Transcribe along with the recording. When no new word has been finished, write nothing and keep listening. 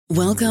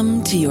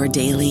Welcome to your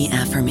daily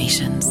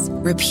affirmations.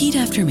 Repeat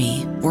after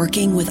me.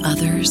 Working with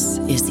others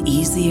is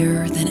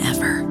easier than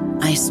ever.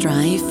 I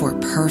strive for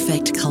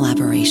perfect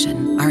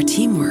collaboration. Our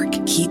teamwork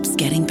keeps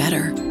getting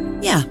better.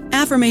 Yeah,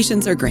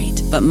 affirmations are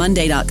great, but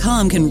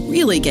Monday.com can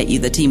really get you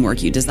the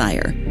teamwork you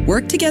desire.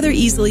 Work together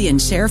easily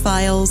and share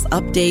files,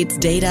 updates,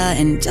 data,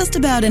 and just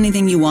about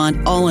anything you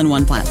want all in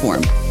one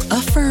platform.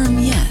 Affirm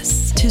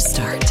yes to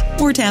start,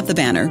 or tap the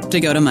banner to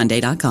go to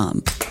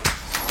Monday.com.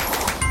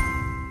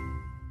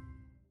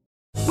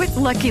 With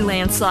Lucky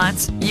Land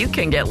Slots, you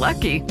can get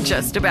lucky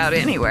just about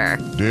anywhere.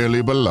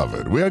 Dearly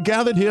beloved, we are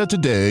gathered here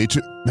today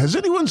to... Has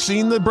anyone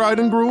seen the bride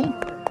and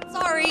groom?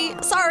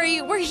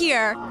 Sorry, we're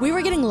here. We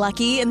were getting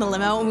lucky in the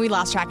limo and we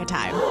lost track of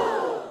time.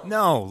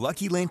 No,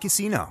 Lucky Land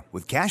Casino,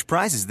 with cash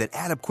prizes that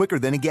add up quicker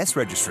than a guest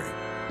registry.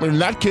 In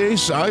that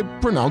case, I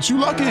pronounce you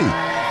lucky.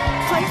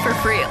 Play for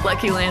free at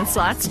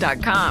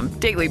LuckyLandSlots.com.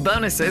 Daily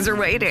bonuses are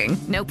waiting.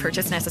 No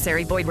purchase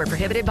necessary. Void where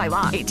prohibited by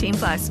law.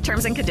 18+.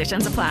 Terms and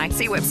conditions apply.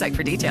 See website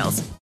for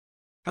details.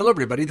 Hello,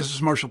 everybody. This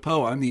is Marshall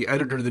Poe. I'm the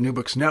editor of the New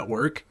Books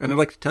Network, and I'd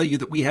like to tell you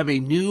that we have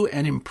a new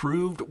and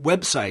improved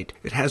website.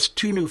 It has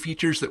 2 new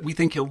features that we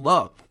think you'll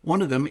love.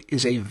 One of them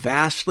is a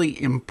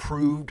vastly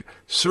improved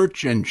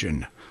search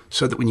engine,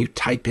 so that when you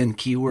type in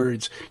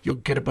keywords, you'll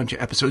get a bunch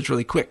of episodes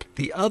really quick.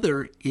 The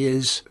other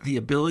is the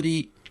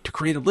ability to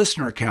create a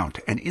listener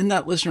account. And in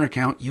that listener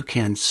account, you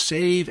can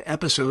save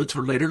episodes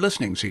for later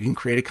listening. So you can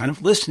create a kind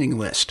of listening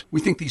list. We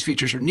think these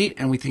features are neat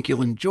and we think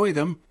you'll enjoy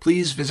them.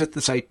 Please visit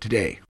the site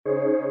today.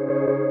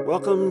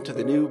 Welcome to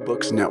the New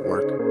Books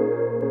Network.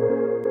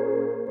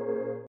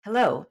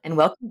 Hello, and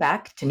welcome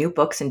back to New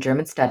Books in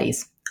German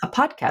Studies, a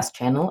podcast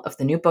channel of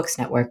the New Books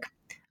Network.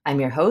 I'm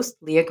your host,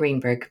 Leah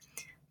Greenberg.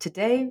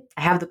 Today,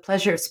 I have the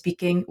pleasure of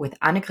speaking with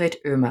Annegret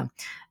Oehmer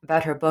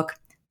about her book,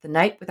 The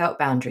Night Without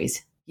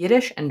Boundaries,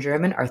 Yiddish and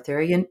German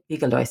Arthurian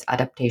Bigelois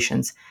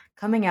adaptations,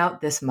 coming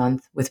out this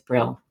month with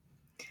Brill.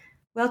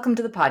 Welcome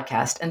to the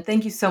podcast, and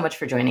thank you so much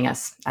for joining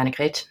us,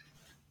 Annegret.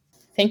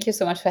 Thank you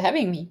so much for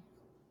having me.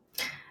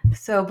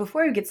 So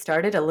before we get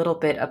started, a little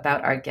bit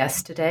about our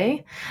guest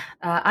today.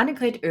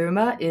 Annegret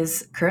Oehmer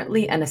is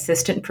currently an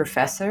assistant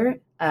professor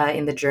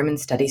in the German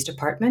Studies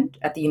Department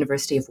at the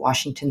University of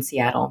Washington,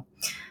 Seattle.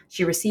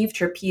 She received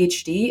her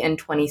PhD in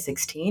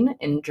 2016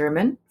 in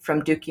German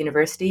from Duke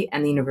University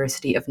and the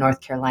University of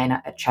North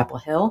Carolina at Chapel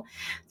Hill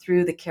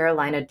through the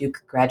Carolina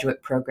Duke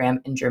Graduate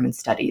Program in German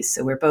Studies.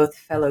 So we're both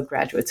fellow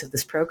graduates of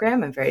this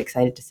program, I'm very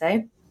excited to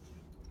say.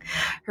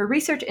 Her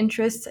research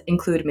interests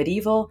include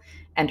medieval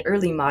and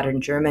early modern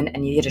German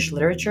and Yiddish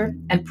literature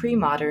and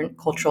pre-modern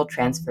cultural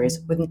transfers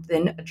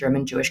within a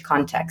German Jewish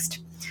context.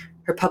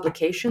 Her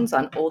publications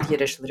on Old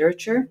Yiddish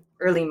literature,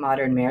 early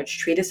modern marriage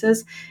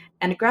treatises,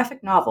 and a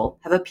graphic novel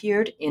have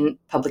appeared in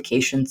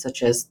publications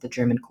such as the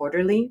German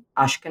Quarterly,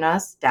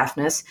 Ashkenaz,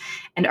 Daphnis,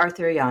 and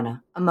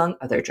Arthuriana, among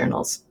other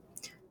journals.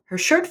 Her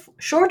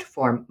short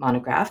form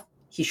monograph,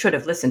 He Should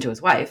Have Listened to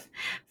His Wife,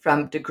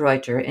 from De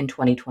Gruyter in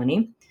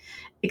 2020,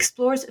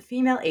 explores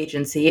female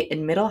agency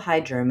in Middle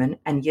High German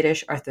and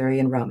Yiddish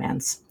Arthurian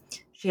romance.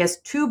 She has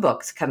 2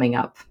 books coming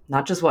up,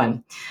 not just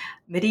one.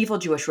 Medieval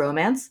Jewish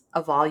Romance,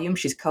 a volume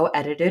she's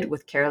co-edited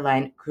with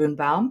Caroline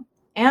Grunbaum,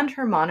 and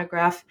her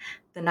monograph,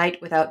 The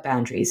Night Without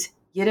Boundaries,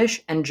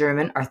 Yiddish and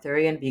German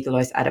Arthurian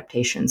Bigelois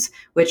adaptations,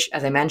 which,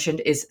 as I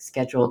mentioned, is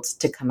scheduled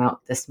to come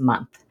out this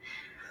month.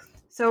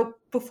 So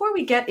before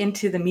we get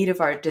into the meat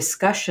of our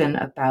discussion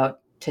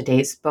about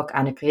today's book,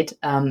 Annegret,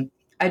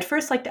 I'd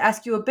first like to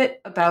ask you a bit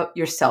about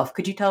yourself.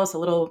 Could you tell us a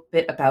little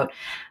bit about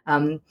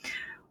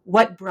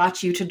what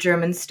brought you to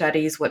German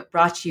studies, what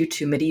brought you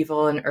to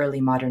medieval and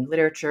early modern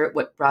literature,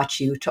 what brought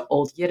you to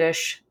Old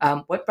Yiddish,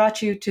 what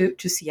brought you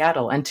to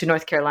Seattle and to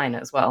North Carolina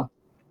as well?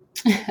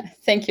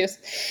 Thank you.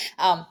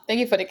 Thank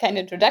you for the kind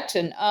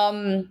introduction.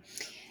 I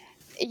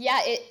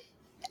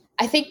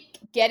think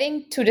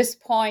getting to this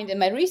point in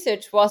my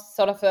research was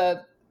sort of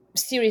a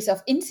series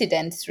of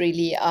incidents,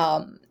 really.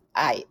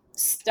 I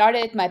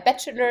started my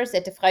bachelor's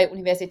at the Freie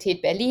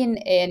Universität Berlin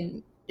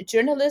in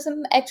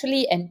journalism,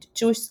 actually, and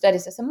Jewish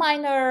studies as a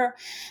minor.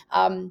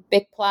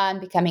 Big plan,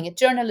 becoming a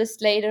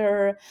journalist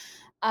later.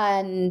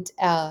 And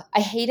I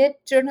hated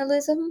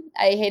journalism.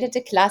 I hated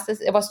the classes.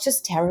 It was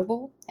just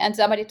terrible. And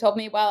somebody told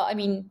me, well, I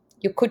mean,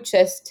 you could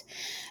just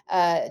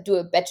do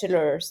a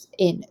bachelor's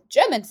in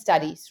German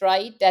studies,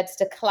 right? That's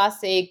the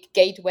classic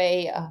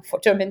gateway for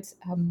Germans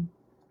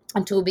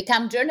and to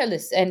become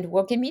journalists and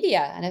work in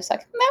media. And I was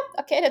like,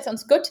 okay, that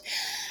sounds good.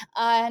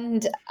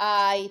 And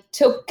I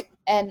took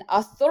an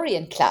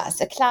Arthurian class,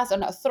 a class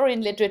on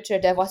Arthurian literature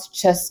that was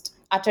just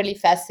utterly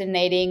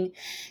fascinating.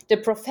 The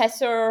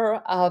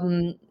professor,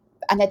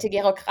 Annette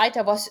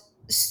Gerold-Kreiter, was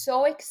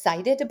so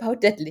excited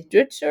about that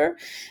literature.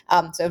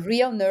 So a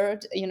real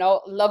nerd,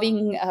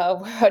 loving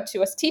what she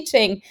was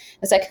teaching. I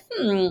was like,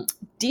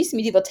 these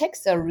medieval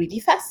texts are really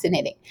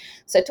fascinating.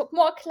 So I took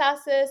more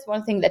classes.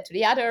 One thing led to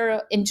the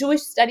other. In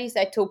Jewish studies,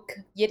 I took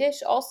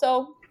Yiddish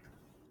also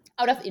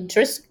out of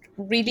interest.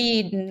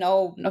 Really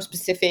no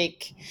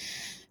specific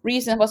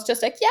reason. It was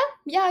just like,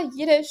 yeah,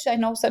 Yiddish. I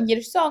know some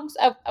Yiddish songs.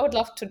 I would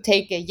love to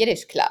take a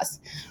Yiddish class.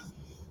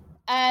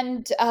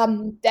 And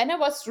then I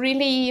was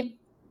really,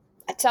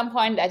 at some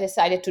point, I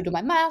decided to do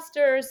my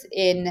master's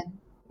in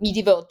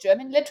medieval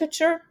German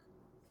literature.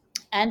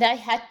 And I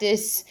had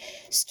this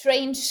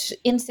strange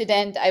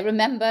incident. I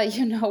remember,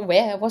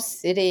 where I was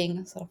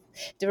sitting, sort of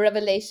the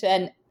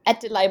revelation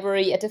at the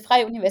library at the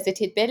Freie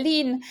Universität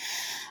Berlin,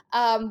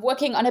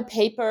 working on a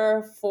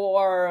paper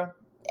for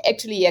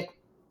actually a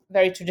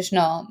very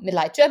traditional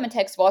Middle High German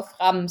text,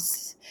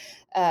 Wolfram's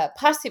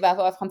Parzival,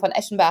 Wolfram von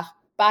Eschenbach.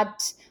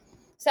 But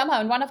somehow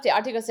in one of the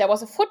articles, there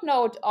was a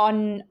footnote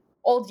on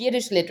Old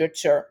Yiddish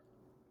literature.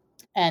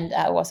 And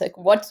I was like,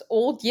 what's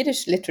Old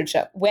Yiddish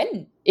literature?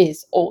 When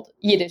is Old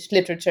Yiddish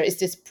literature? Is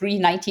this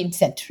pre-19th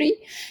century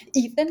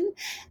even?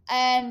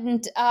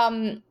 And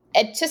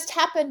it just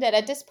happened that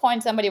at this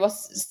point, somebody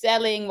was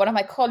selling, one of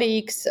my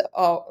colleagues,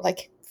 or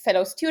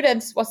fellow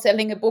students, was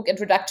selling a book,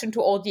 Introduction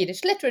to Old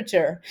Yiddish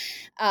Literature.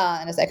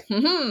 And I was like,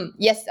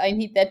 yes, I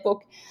need that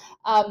book.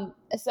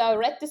 So I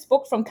read this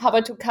book from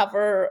cover to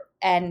cover,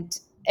 and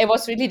it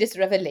was really this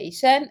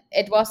revelation.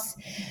 It was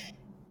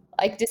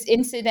like this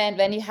incident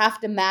when you have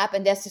the map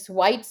and there's this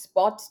white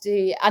spot,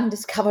 the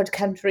undiscovered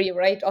country,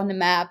 right on the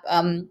map.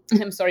 I'm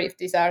sorry if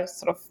these are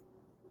sort of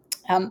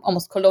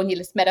almost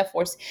colonialist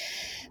metaphors.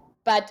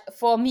 But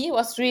for me, it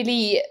was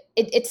really,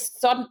 it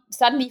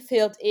suddenly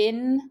filled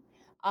in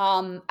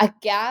a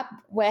gap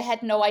where I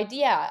had no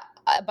idea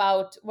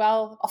about,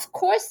 well, of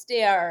course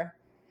there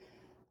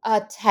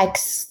are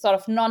texts, sort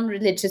of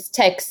non-religious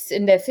texts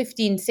in the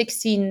 15th,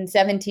 16th,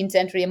 17th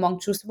century among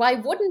Jews. Why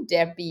wouldn't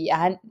there be?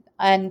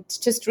 And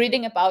just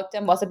reading about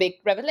them was a big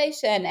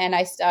revelation. And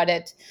I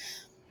started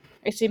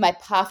actually my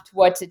path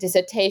towards a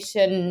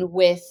dissertation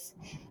with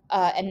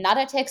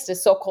another text, a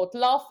so-called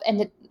love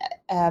and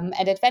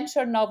an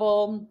adventure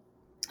novel.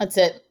 It's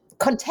a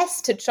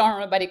contested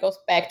genre, but it goes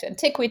back to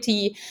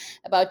antiquity,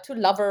 about two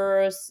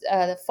lovers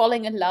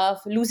falling in love,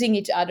 losing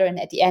each other, and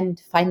at the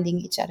end finding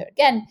each other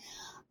again.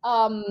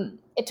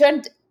 It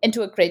turned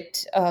into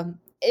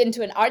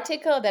into an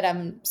article that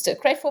I'm still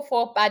grateful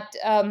for, but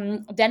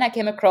then I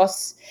came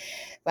across,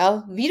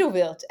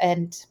 Widowild,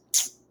 and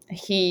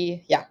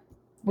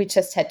we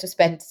just had to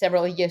spend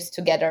several years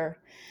together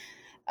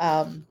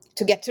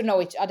to get to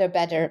know each other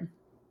better.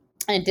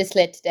 And this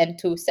led then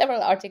to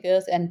several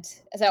articles, and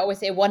as I always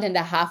say,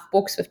 1.5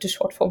 books with the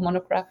short form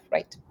monograph,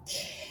 right?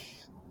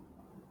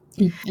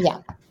 Yeah.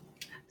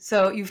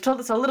 So you've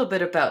told us a little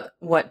bit about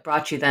what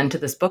brought you then to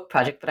this book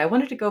project, but I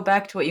wanted to go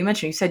back to what you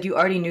mentioned. You said you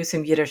already knew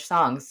some Yiddish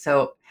songs.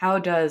 So how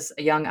does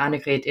a young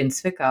Annegret in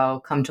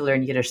Zwickau come to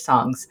learn Yiddish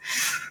songs?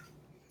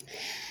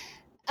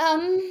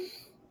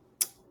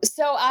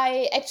 So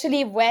I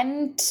actually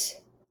went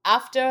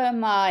after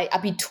my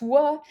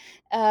Abitur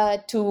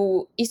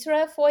to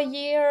Israel for a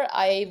year.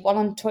 I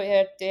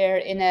volunteered there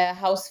in a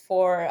house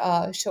for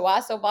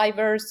Shoah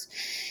survivors,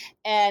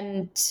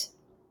 and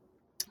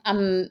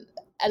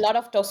a lot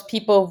of those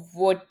people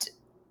would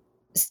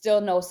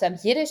still know some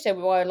Yiddish. There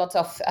were lots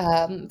of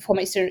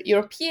former Eastern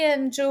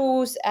European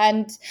Jews,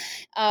 and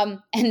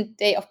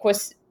they, of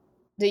course,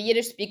 the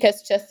Yiddish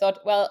speakers just thought,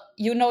 well,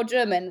 you know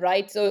German,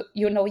 right? So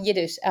you know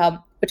Yiddish,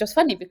 which was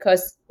funny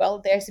because,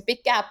 there's a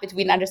big gap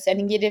between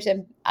understanding Yiddish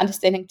and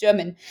understanding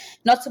German.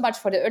 Not so much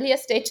for the earlier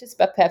stages,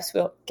 but perhaps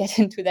we'll get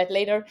into that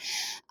later.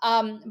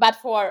 But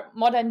for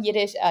modern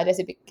Yiddish, there's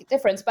a big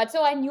difference. But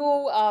so I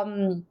knew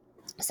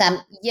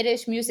some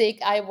Yiddish music.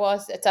 I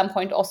was at some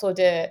point also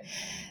the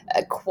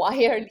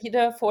choir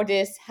leader for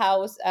this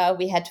house.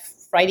 We had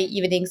Friday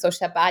evenings, so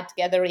Shabbat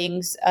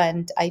gatherings,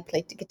 and I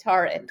played the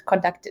guitar and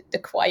conducted the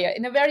choir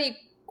in a very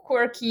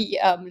quirky,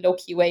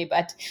 low-key way.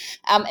 But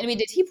and we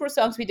did Hebrew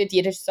songs, we did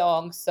Yiddish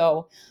songs.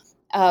 So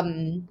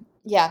I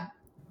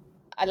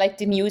like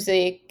the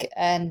music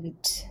and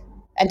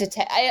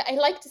I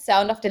like the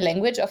sound of the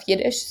language of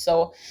Yiddish.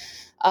 So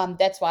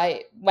that's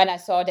why when I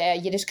saw the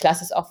Yiddish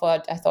classes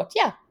offered, I thought,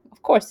 yeah,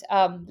 of course,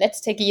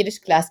 let's take a Yiddish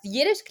class. The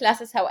Yiddish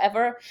classes,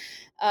 however,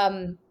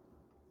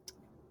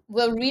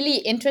 were really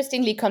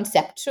interestingly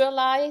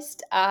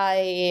conceptualized.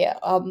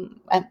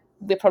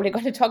 We're probably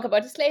going to talk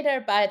about this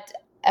later, but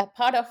a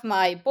part of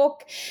my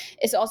book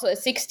is also a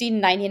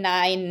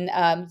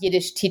 1699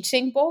 Yiddish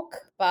teaching book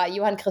by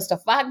Johann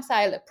Christoph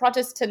Wagenseil, a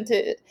Protestant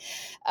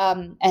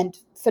and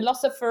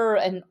philosopher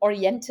and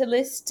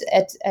Orientalist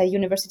at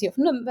University of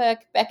Nuremberg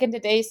back in the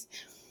days,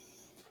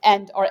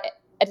 or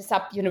at a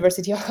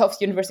sub-university of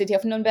University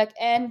of Nuremberg.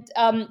 And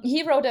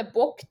he wrote a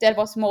book that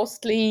was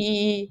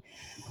mostly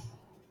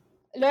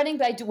learning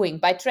by doing,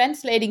 by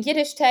translating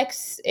Yiddish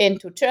texts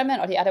into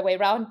German or the other way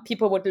around,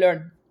 people would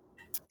learn.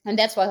 And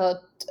that's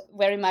what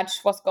very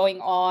much was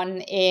going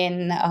on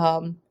in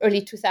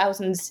early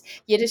 2000s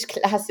Yiddish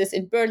classes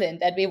in Berlin,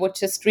 that we would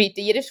just read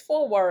the Yiddish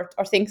foreword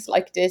or things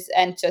like this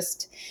and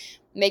just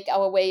make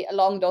our way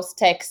along those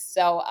texts.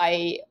 So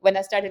when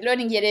I started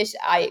learning Yiddish,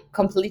 I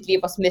completely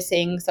was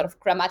missing sort of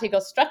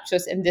grammatical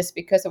structures in this,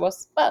 because it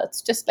was,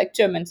 it's just like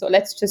German. So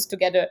let's just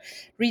together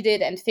read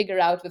it and figure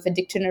out with a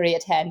dictionary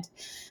at hand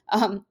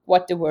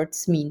what the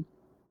words mean.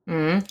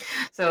 Mm-hmm.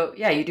 So,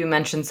 you do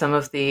mention some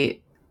of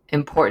the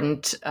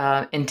important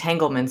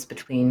entanglements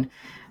between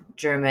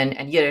German,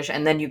 and Yiddish,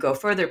 and then you go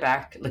further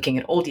back looking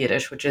at Old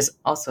Yiddish, which is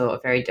also a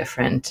very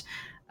different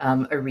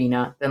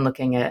arena than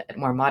looking at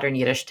more modern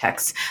Yiddish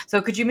texts.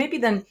 So could you maybe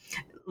then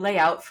lay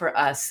out for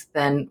us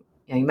then,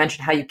 you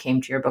mentioned how you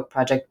came to your book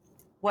project.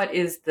 What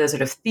is the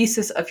sort of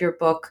thesis of your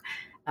book?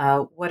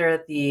 What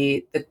are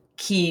the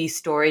key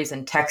stories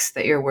and texts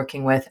that you're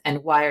working with,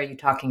 and why are you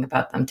talking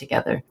about them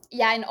together?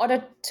 Yeah, in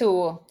order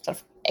to sort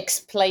of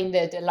explain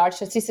the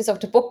larger thesis of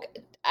the book,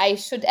 I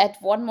should add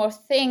one more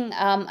thing,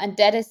 and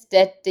that is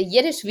that the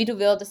Yiddish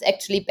Widuwild is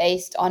actually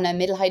based on a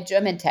Middle High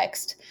German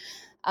text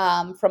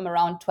from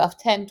around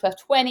 1210,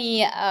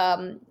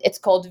 1220. It's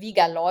called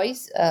Viga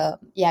Lois,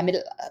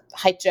 Middle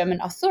High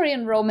German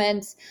Arthurian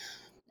romance.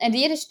 And the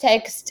Yiddish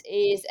text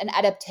is an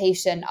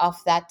adaptation of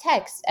that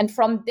text. And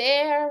from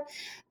there,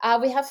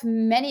 we have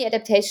many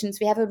adaptations.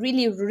 We have a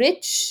really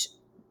rich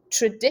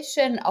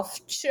tradition of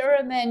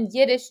German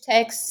Yiddish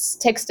texts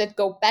that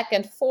go back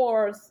and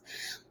forth.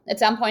 At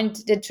some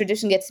point, the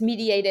tradition gets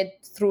mediated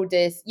through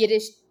this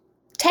Yiddish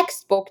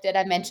textbook that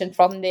I mentioned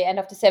from the end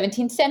of the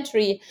 17th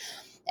century,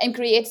 and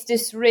creates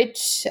this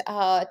rich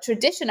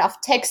tradition of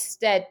texts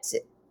that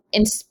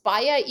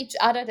inspire each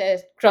other,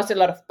 that cross a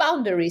lot of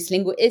boundaries,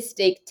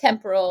 linguistic,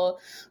 temporal,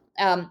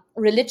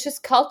 religious,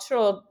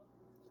 cultural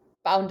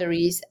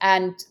boundaries.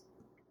 And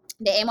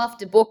the aim of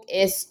the book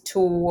is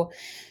to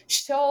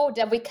show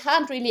that we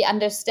can't really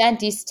understand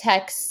these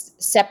texts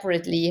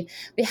separately.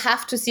 We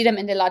have to see them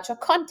in the larger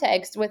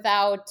context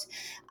without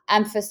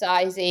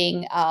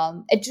emphasizing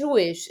a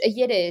Jewish, a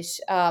Yiddish,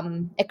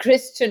 a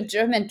Christian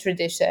German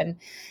tradition.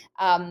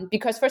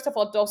 Because first of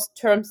all, those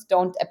terms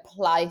don't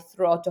apply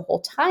throughout the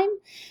whole time,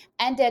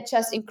 and they're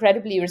just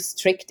incredibly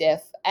restrictive.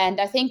 And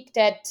I think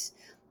that's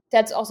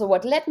also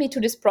what led me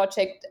to this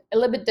project, a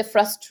little bit the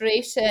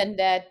frustration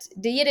that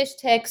the Yiddish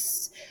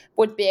texts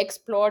would be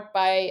explored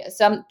by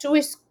some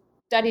Jewish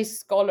studies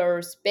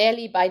scholars,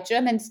 barely by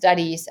German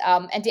studies,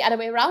 and the other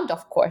way around,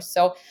 of course.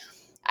 So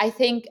I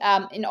think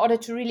in order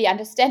to really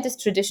understand this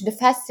tradition, the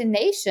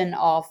fascination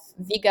of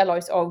Viga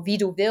Lois, or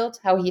Widuwild,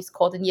 how he's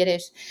called in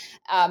Yiddish,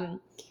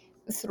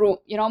 through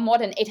more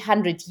than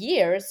 800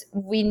 years,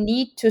 we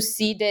need to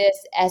see this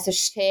as a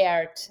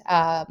shared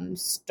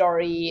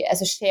story,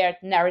 as a shared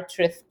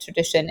narrative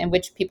tradition in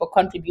which people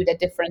contribute at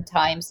different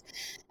times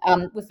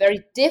with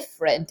very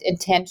different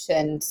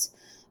intentions,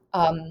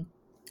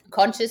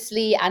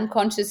 consciously,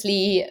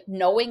 unconsciously,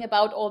 knowing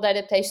about all the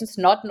adaptations,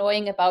 not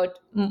knowing about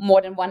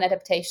more than one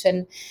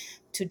adaptation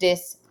to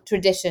this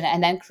tradition,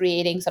 and then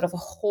creating sort of a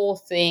whole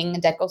thing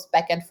that goes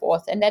back and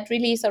forth. And that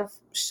really sort of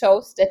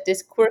shows that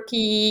this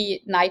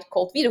quirky knight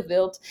called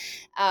Widuwild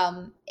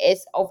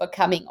is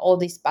overcoming all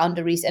these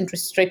boundaries and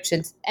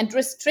restrictions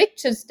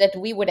that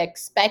we would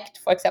expect,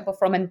 for example,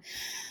 from an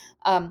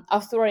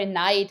Arthurian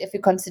knight, if we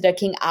consider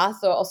King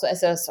Arthur also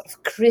as a sort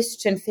of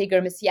Christian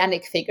figure,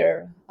 messianic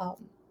figure.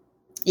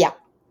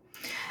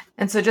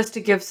 And so just to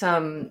give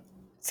some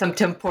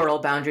temporal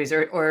boundaries,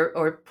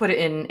 or put it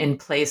in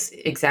place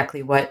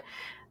exactly what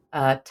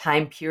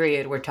time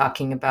period we're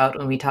talking about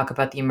when we talk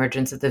about the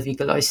emergence of the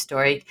Viga Lois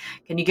story.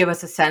 Can you give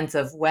us a sense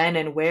of when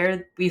and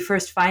where we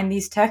first find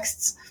these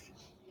texts?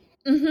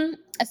 Mm-hmm.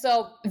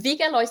 So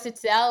Viga Lois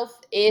itself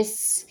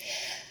is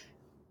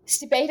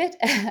debated.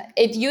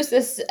 It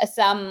uses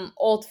some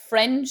old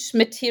French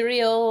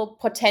material,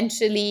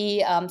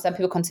 potentially. Some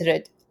people consider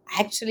it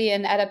actually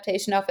an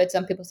adaptation of it.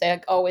 Some people say,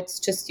 like, oh, it's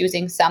just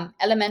using some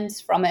elements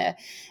from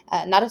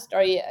another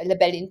story, La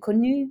Belle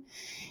Inconnue.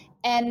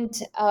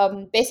 And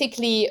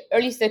basically,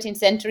 early 13th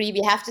century,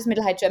 we have this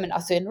Middle High German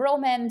Arthurian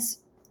romance.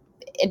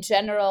 In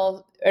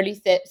general, early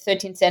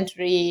 13th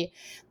century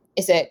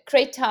is a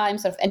great time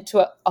sort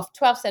of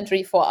 12th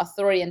century for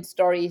Arthurian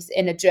stories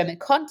in a German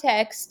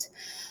context.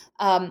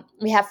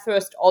 We have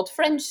first Old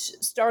French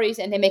stories,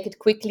 and they make it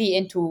quickly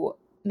into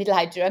Middle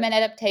High German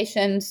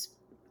adaptations.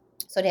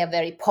 So they are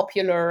very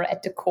popular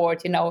at the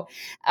court,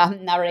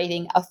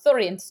 narrating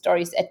Arthurian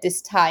stories at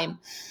this time.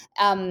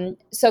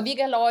 So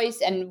Viga Lois,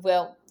 and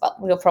we'll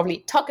probably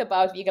talk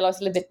about Viga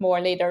Lois a little bit more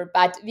later,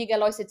 but Viga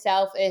Lois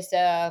itself is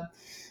a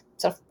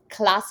sort of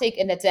classic,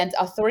 in that sense,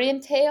 Arthurian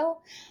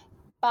tale.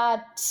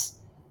 But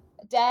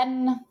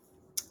then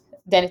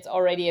it's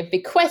already a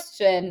big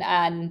question,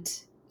 and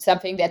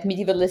something that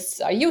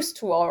medievalists are used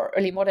to, or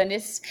early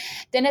modernists.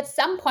 Then at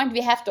some point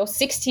we have those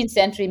 16th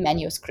century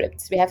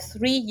manuscripts. We have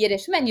 3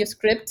 Yiddish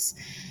manuscripts.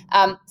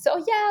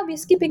 We're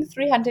skipping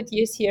 300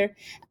 years here.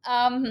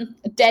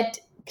 That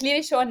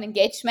clearly show an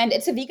engagement.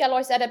 It's a Viga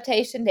Lois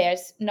adaptation.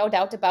 There's no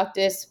doubt about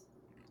this.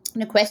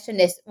 The question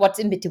is, what's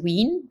in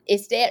between?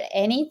 Is there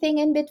anything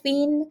in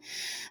between?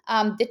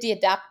 Did the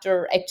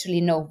adapter actually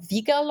know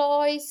Viga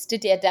Lois?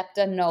 Did the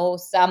adapter know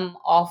some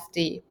of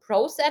the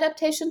prose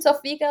adaptations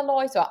of Viga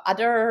Lois, or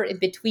other in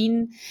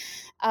between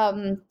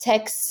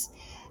texts?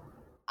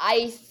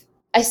 I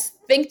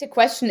think the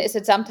question is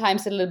that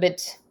sometimes a little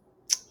bit,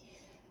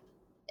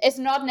 it's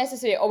not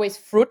necessarily always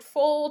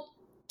fruitful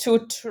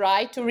to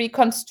try to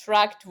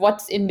reconstruct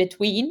what's in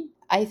between.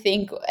 I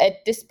think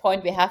at this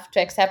point we have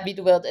to accept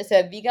Widuwild as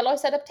a Viga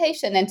Lois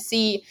adaptation and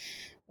see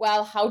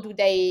well, how do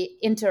they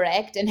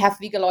interact and have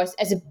Vigalois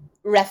as a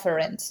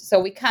reference? So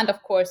we can't,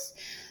 of course,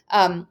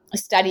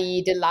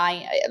 study the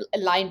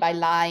line by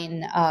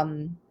line.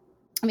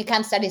 We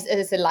can't study it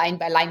as a line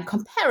by line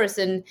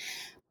comparison,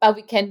 but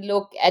we can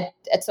look at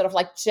sort of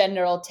like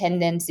general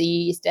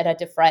tendencies that are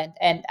different.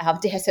 And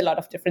there's a lot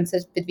of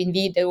differences between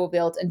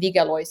Widowild and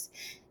Vigalois.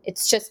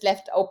 It's just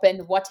left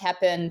open what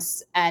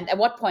happens and at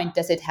what point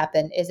does it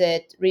happen. Is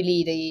it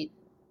really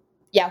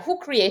who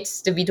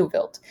creates the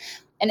Widowild?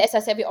 And as I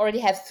said, we already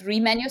have 3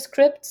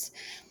 manuscripts,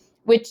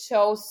 which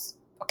shows,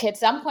 okay, at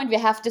some point we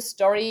have the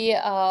story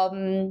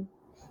in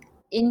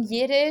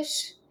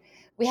Yiddish.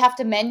 We have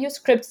the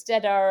manuscripts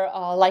that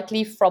are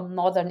likely from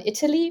northern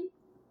Italy,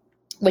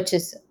 which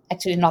is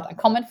actually not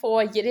uncommon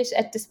for Yiddish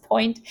at this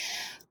point.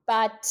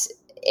 But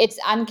it's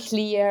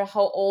unclear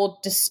how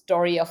old the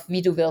story of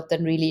Widowild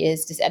then really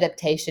is, this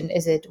adaptation.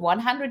 Is it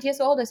 100 years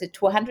old? Is it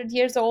 200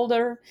 years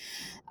older?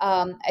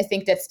 I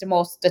think that's the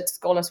most that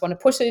scholars want to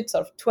push it,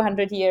 sort of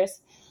 200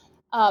 years.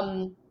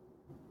 And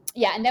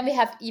then we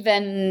have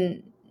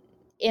even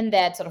in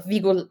that sort of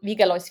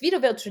Vigalois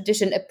Widowild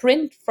tradition, a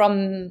print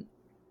from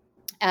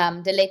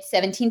the late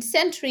 17th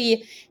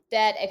century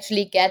that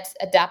actually gets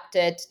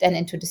adapted then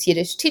into the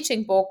Yiddish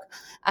teaching book.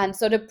 And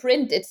so the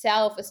print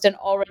itself is then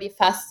already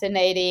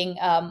fascinating,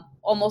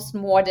 almost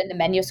more than the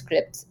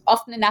manuscript.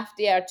 Often enough,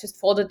 they are just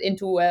folded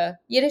into a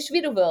Yiddish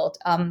Widowild.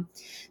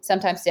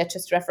 Sometimes they're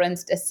just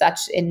referenced as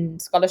such in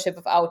scholarship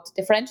without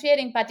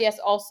differentiating, but there's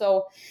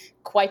also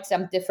quite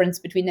some difference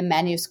between the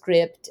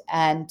manuscript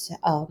and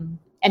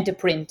the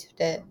print,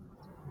 the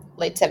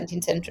late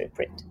 17th century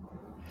print.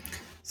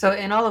 So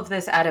in all of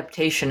this,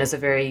 adaptation is a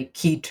very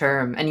key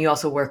term, and you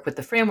also work with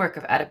the framework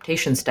of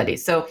adaptation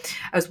studies. So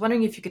I was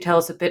wondering if you could tell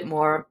us a bit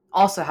more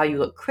also how you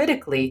look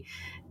critically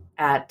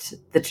at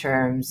the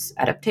terms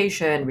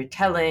adaptation,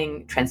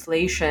 retelling,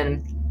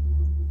 translation.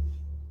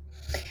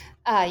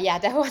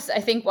 That was, I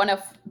think, one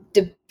of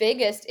the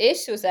biggest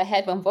issues I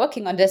had when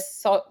working on this.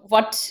 So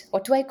what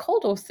do I call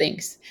those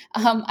things?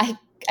 I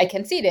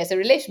can see there's a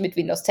relation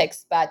between those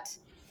texts, but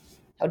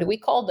how do we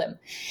call them?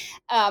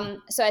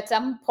 So at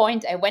some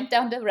point, I went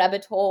down the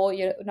rabbit hole,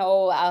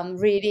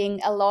 reading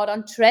a lot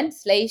on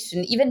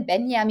translation, even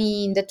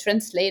Benjamin, the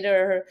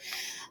translator,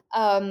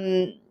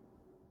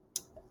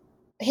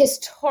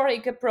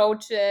 historic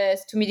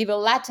approaches to medieval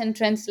Latin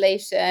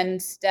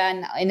translations.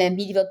 Then in a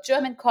medieval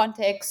German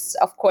context,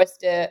 of course,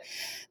 the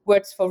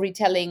words for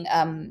retelling,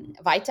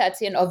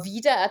 weitererzählen or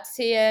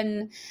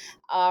wiedererzählen,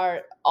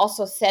 are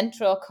also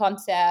central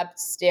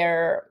concepts.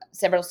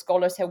 Several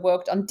scholars have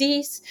worked on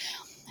these.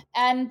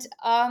 And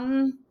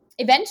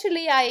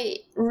eventually I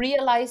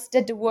realized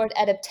that the word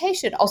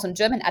adaptation, also in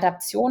German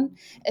Adaption,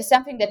 is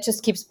something that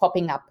just keeps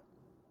popping up.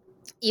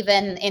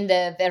 Even in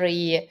the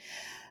very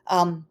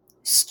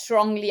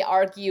strongly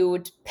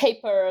argued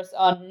papers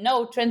on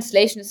no,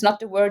 translation is not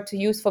the word to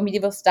use for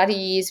medieval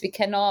studies.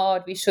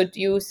 We should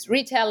use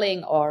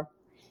retelling or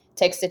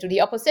texts that do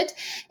the opposite.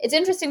 It's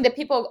interesting that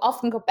people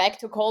often go back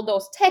to call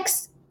those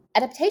texts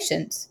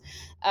adaptations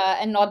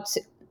and not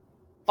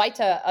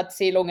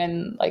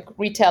Weitererzählungen, like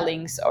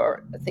retellings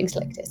or things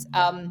like this.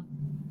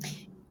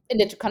 In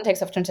the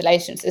context of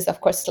translations is,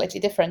 of course, slightly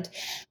different.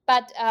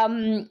 But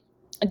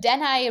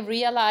then I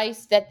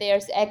realized that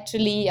there's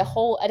actually a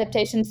whole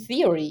adaptation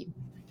theory.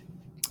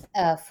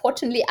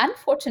 Unfortunately,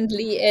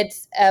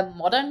 it's a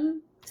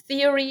modern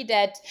theory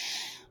that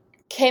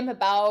came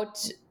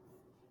about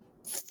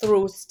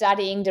through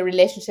studying the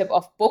relationship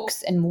of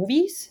books and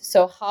movies.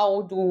 So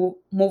how do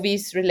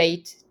movies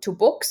relate to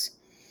books?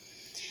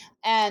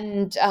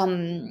 And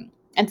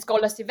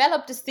scholars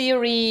developed this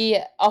theory,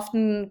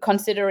 often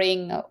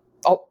considering,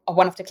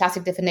 one of the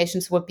classic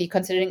definitions would be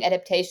considering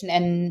adaptation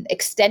an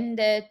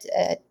extended,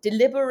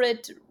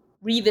 deliberate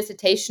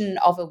revisitation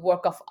of a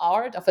work of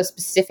art, of a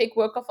specific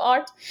work of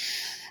art.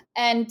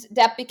 And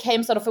that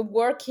became sort of a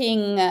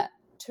working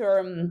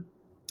term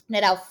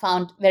that I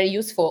found very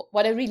useful.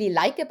 What I really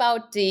like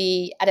about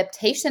the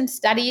adaptation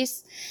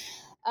studies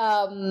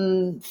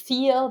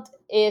field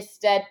is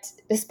that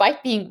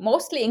despite being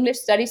mostly English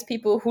studies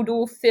people who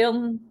do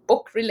film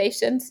book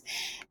relations,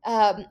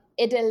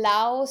 it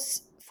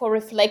allows for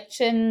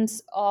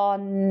reflections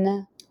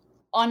on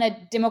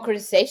a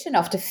democratization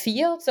of the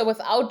field. So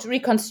without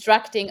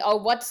reconstructing,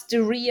 what's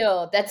the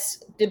real,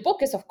 the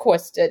book is of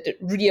course the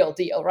real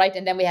deal, right?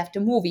 And then we have the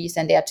movies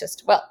and they're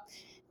just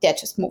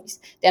movies.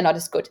 They're not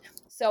as good.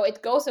 So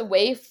it goes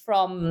away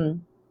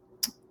from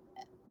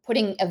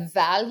putting a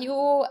value,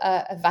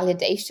 a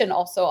validation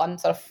also on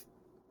sort of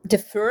the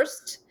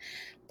first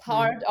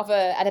part of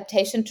an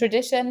adaptation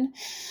tradition.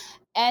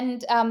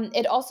 And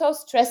it also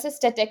stresses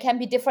that there can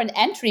be different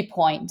entry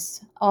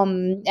points.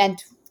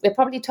 And we're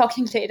probably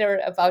talking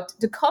later about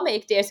the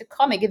comic. There's a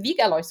comic, a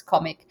Vigalois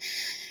comic.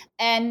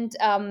 And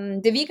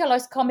the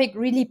Vigalois comic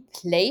really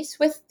plays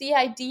with the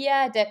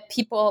idea that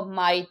people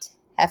might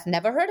have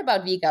never heard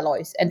about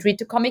Vigalois and read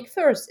the comic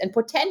first and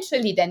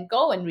potentially then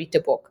go and read the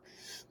book.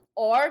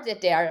 Or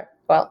that they are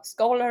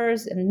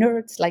scholars and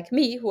nerds like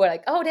me who are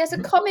like, oh, there's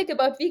a comic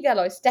about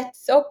Vigalois.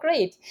 That's so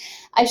great.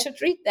 I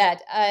should read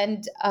that.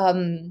 And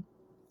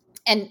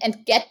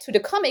get to the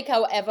comic,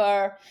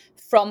 however,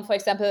 from, for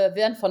example,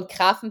 Wern von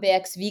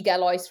Grafenberg's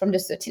Vigalois from the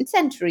 13th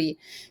century.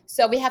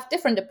 So we have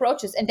different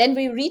approaches, and then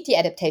we read the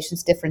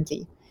adaptations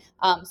differently.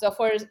 So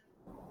for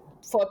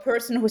a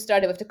person who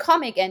started with the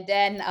comic and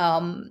then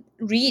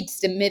reads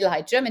the Middle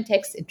High German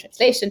text in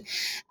translation,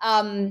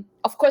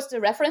 of course,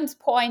 the reference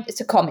point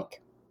is a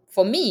comic.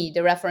 For me,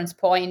 the reference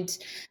point,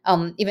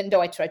 even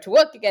though I try to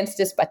work against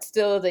this, but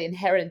still the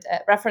inherent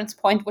reference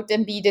point would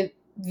then be the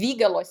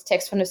Vigalois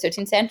text from the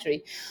 13th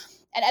century.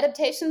 And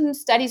adaptation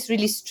studies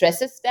really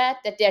stresses that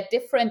there are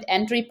different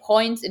entry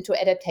points into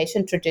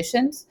adaptation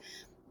traditions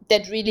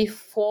that really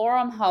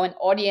form how an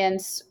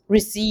audience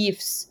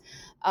receives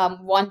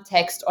one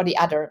text or the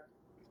other.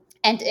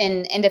 And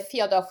in the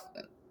field of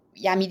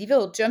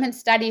medieval German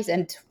studies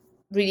and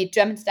really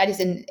German studies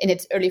in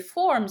its early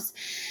forms,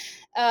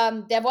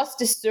 there was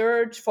the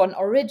search for an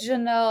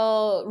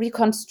original,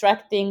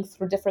 reconstructing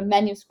through different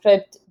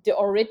manuscripts the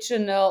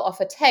original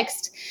of a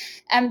text.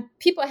 And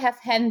people have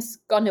hence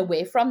gone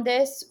away from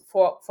this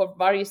for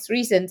various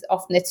reasons.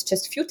 Often it's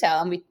just futile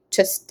and we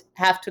just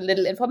have too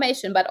little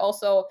information, but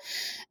also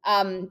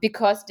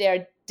because there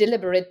are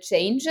deliberate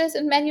changes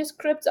in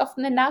manuscripts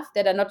often enough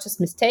that are not just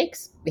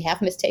mistakes. We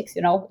have mistakes,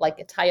 like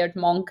a tired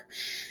monk.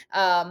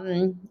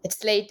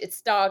 It's late,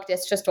 it's dark,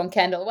 there's just one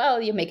candle. Well,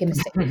 you make a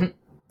mistake.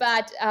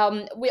 But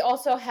we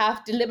also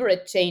have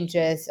deliberate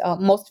changes.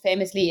 Most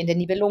famously in the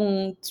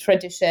Nibelungen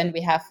tradition,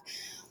 we have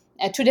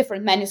two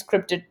different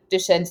manuscript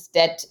editions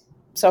that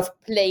sort of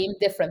blame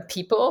different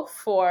people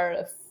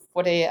for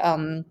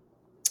the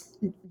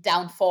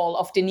downfall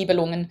of the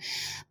Nibelungen.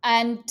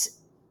 And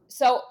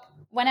so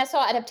when I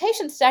saw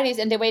adaptation studies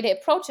and the way they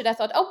approach it, I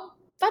thought, oh,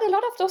 but a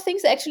lot of those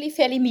things are actually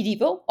fairly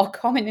medieval or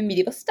common in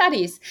medieval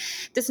studies.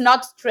 There's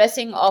not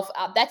stressing of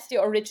that's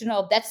the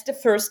original, that's the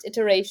first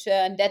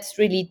iteration, that's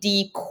really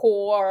the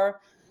core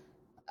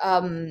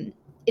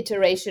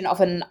iteration of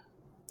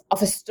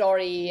a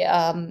story.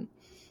 And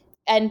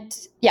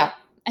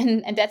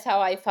that's how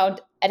I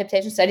found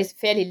adaptation studies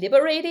fairly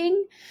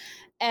liberating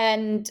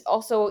and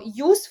also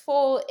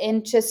useful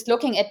in just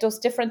looking at those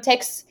different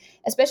texts,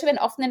 especially when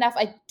often enough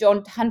I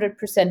don't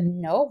 100%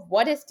 know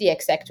what is the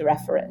exact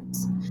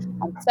reference.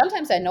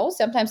 Sometimes I know,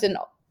 sometimes an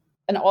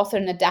author,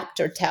 an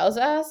adapter tells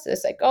us,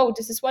 it's like, oh,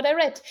 this is what I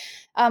read.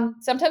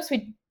 Sometimes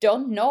we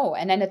don't know,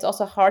 and then it's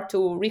also hard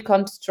to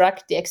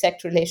reconstruct the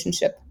exact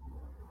relationship.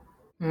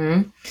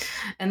 Mm-hmm.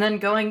 And then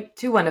going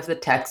to one of the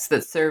texts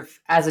that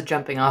serve as a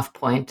jumping off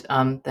point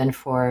then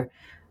for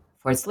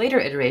its later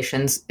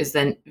iterations is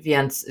then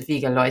Wern's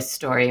Vigalois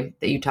story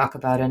that you talk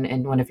about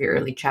in one of your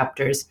early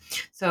chapters.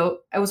 So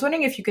I was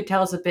wondering if you could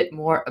tell us a bit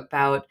more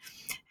about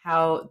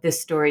how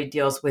this story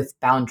deals with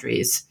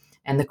boundaries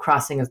and the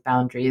crossing of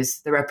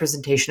boundaries, the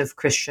representation of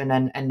Christian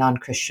and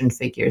non-Christian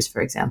figures,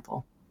 for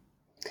example.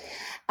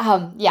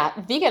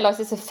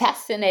 Vigalois is a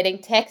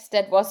fascinating text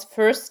that was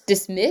first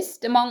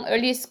dismissed among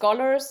early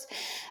scholars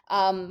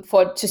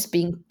for just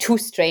being too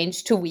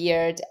strange, too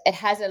weird. It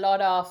has a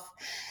lot of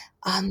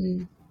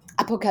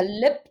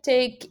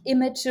apocalyptic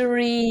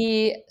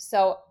imagery.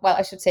 So,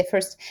 I should say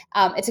first,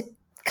 it's a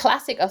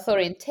classic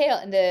Arthurian tale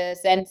in the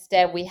sense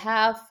that we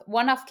have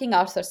one of King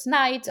Arthur's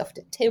knights of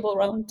the Table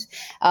Round,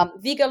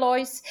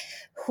 Vigalois,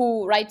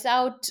 who rides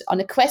out on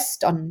a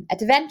quest, on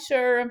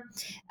adventure.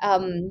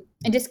 In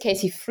this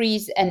case, he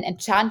frees an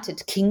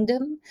enchanted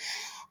kingdom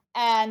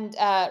and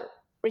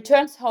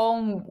returns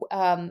home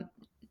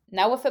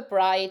now with a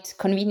bride,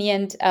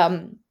 convenient,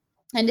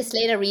 and is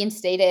later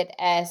reinstated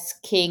as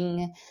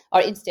king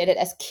or instated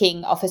as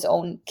king of his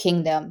own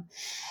kingdom.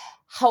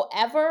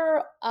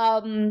 However,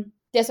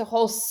 there's a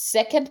whole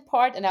second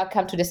part, and I'll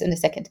come to this in a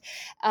second,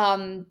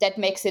 that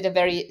makes it a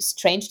very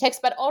strange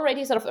text. But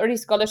already sort of early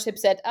scholarship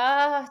said,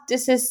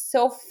 this is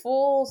so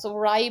full, so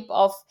ripe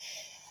of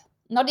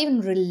not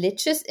even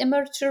religious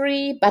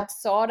imagery, but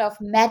sort of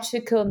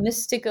magical,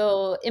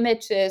 mystical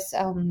images.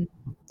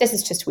 This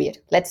is just weird.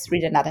 Let's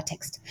read another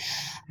text.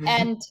 Mm-hmm.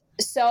 And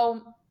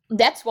so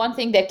that's one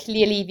thing that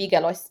clearly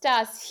Vigalois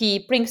does. He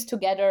brings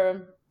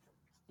together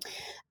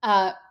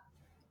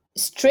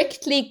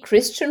strictly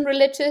Christian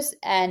religious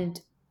and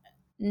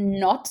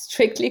not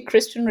strictly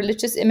Christian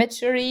religious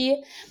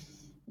imagery.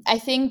 I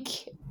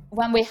think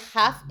when we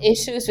have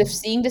issues with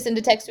seeing this in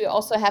the text, we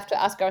also have to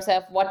ask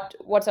ourselves what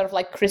sort of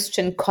like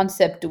Christian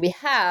concept do we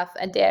have?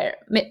 And there,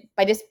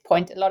 by this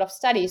point, a lot of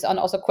studies on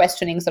also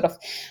questioning sort of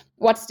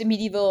what's the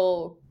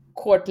medieval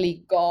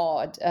courtly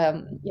God?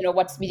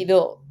 What's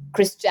medieval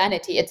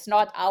Christianity? It's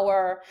not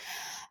our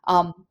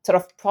sort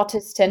of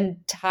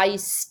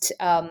Protestantized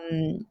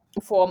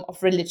form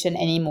of religion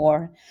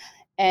anymore.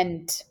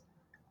 And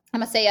I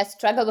must say I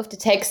struggle with the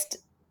text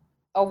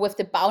or with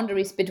the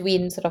boundaries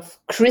between sort of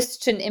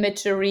Christian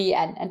imagery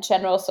and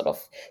general sort of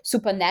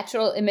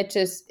supernatural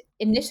images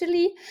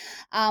initially.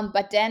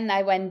 But then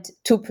I went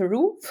to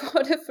Peru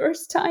for the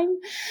first time.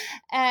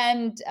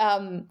 And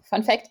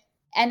fun fact,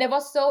 And it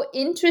was so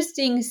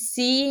interesting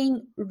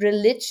seeing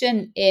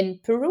religion in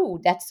Peru.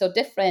 That's so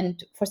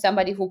different for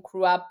somebody who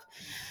grew up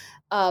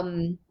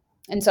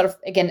in sort of,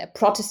 again, a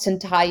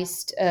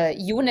Protestantized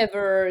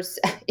universe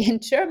in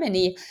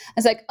Germany. I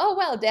was like, oh,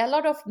 well, there are a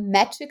lot of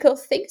magical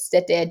things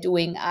that they're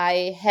doing.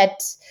 I had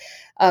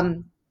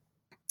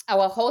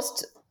our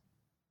host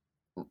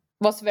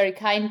was very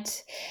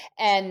kind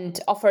and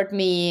offered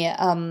me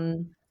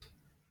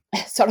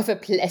sort of a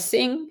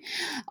blessing,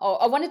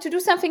 or I wanted to do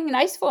something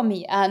nice for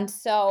me. And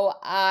so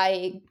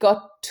I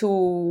got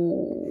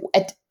to,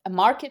 at a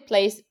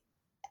marketplace,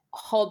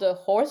 hold a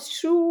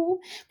horseshoe,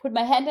 put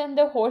my hand in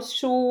the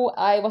horseshoe.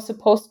 I was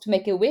supposed to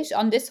make a wish.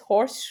 On this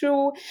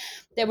horseshoe,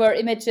 there were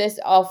images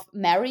of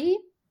Mary.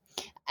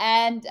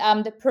 And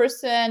the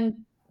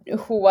person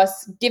who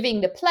was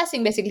giving the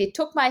blessing basically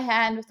took my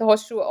hand with the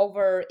horseshoe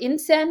over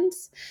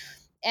incense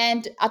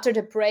and uttered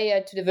a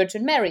prayer to the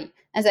Virgin Mary.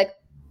 I was like,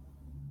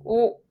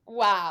 oh,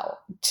 wow,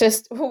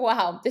 just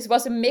wow. This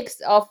was a mix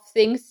of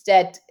things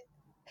that,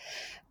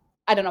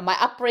 I don't know, my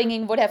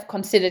upbringing would have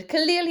considered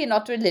clearly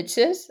not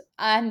religious,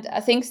 and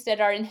things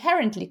that are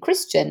inherently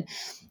Christian.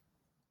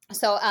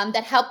 So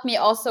that helped me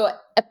also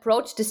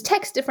approach this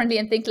text differently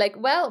and think like,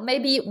 well,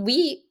 maybe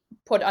we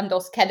put on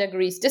those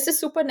categories. This is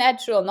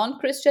supernatural,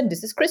 non-Christian,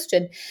 this is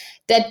Christian.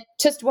 That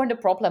just weren't a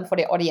problem for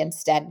the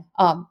audience then,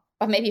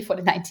 but maybe for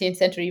the 19th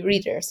century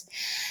readers.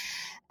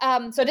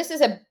 So this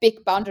is a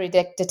big boundary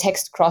that the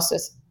text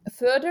crosses.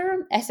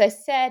 Further, as I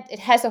said, it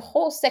has a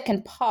whole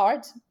second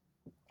part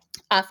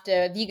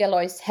after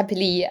Vigalois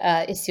happily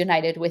is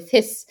united with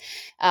his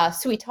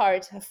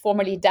sweetheart,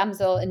 formerly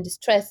damsel in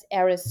distress,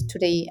 heiress to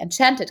the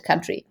enchanted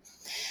country.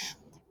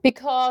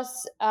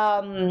 Because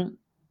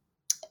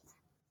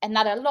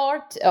another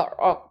lord,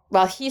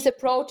 he's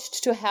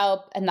approached to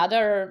help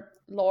another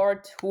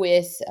lord who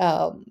is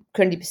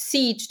currently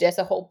besieged. There's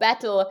a whole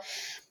battle.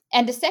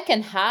 And the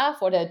second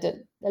half, or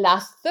the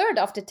last third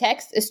of the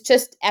text, is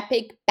just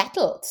epic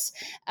battles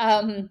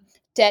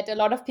that a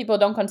lot of people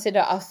don't consider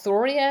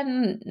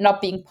Arthurian, not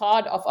being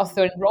part of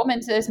Arthurian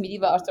romances,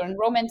 medieval Arthurian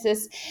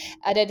romances.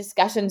 The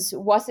discussions,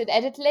 was it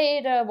added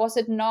later? Was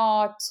it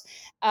not?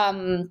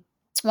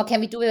 What can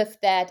we do with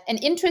that?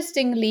 And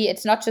interestingly,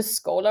 it's not just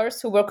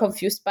scholars who were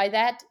confused by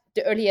that.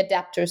 The early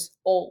adapters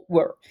all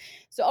were.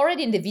 So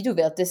already in the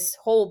Viduwelt, this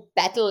whole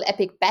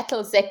epic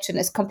battle section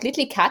is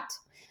completely cut.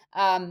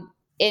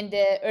 In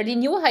the early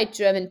New High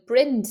German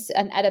prints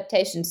and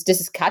adaptations, this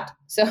is cut.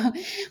 So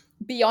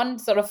beyond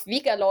sort of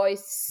Vigalois,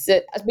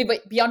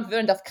 beyond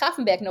Werndt of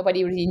Grafenberg,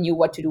 nobody really knew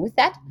what to do with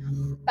that.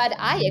 But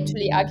I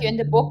actually argue in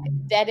the book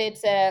that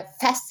it's a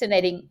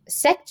fascinating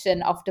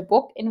section of the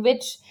book in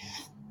which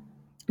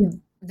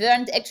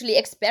Werndt actually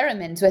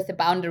experiments with the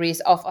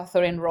boundaries of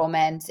Arthurian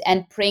romance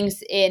and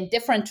brings in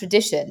different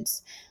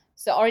traditions.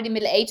 So already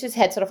Middle Ages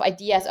had sort of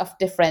ideas of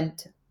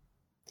different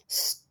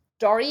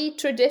story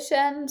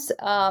traditions.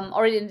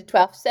 Already in the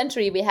 12th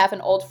century, we have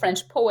an old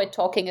French poet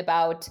talking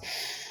about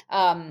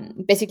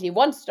basically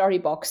one story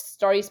box,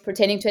 stories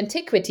pertaining to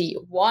antiquity,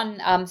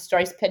 one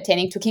stories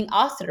pertaining to King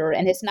Arthur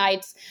and his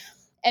knights,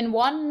 and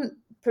one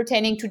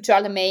pertaining to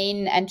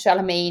Charlemagne and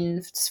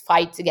Charlemagne's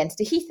fights against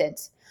the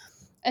heathens.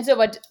 And so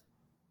what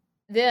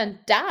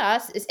Werndt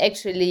does is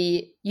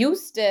actually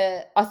use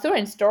the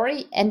Arthurian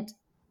story and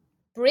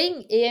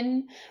bring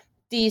in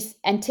these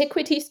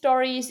antiquity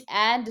stories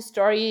and the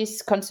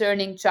stories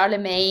concerning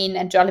Charlemagne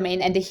and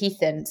the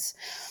heathens.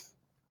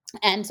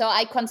 And so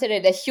I consider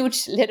it a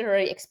huge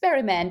literary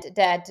experiment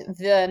that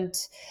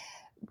Werndt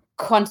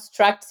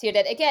constructs here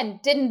that, again,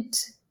 didn't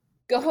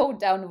go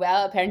down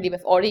well, apparently,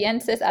 with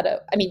audiences.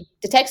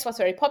 The text was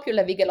very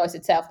popular, Vigalois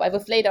itself, but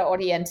with later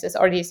audiences,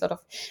 already sort of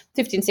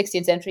 15th,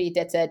 16th century,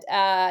 that said,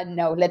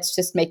 no, let's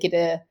just make it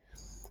a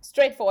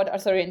straightforward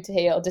Arthurian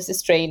tale. This is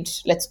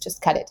strange. Let's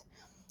just cut it.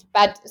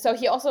 But so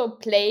he also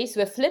plays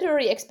with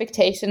literary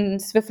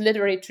expectations, with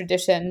literary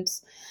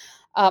traditions,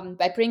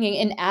 by bringing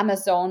in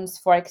Amazons,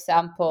 for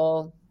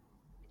example,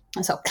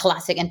 so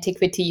classic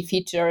antiquity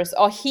features,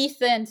 or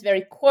heathens,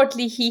 very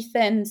courtly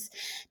heathens.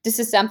 This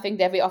is something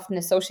that we often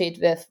associate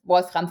with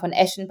Wolfram von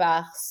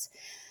Eschenbach's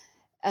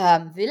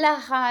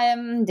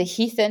Willerheim, the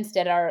heathens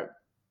that are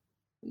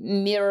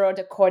mirrored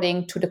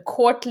according to the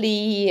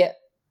courtly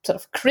sort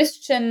of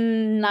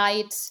Christian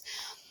knights.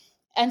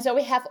 And so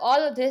we have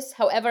all of this,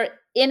 however,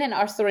 in an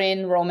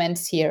Arthurian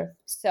romance here.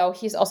 So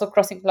he's also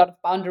crossing a lot of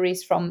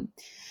boundaries from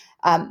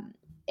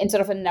in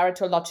sort of a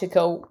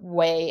narratological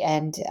way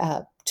and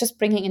just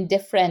bringing in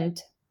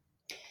different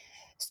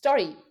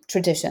story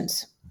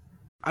traditions.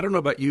 I don't know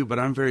about you, but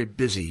I'm very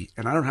busy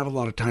and I don't have a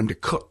lot of time to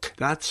cook.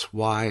 That's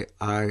why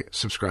I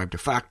subscribe to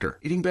Factor.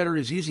 Eating better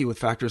is easy with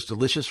Factor's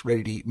delicious,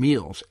 ready-to-eat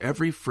meals.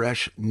 Every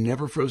fresh,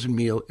 never frozen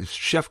meal is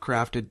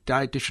chef-crafted,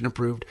 dietitian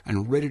approved,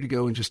 and ready to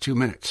go in just 2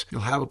 minutes.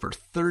 You'll have over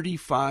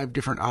 35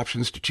 different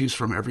options to choose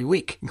from every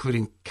week,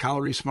 including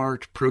Calorie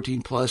Smart,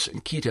 Protein Plus,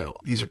 and Keto.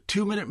 These are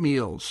 2-minute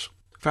meals.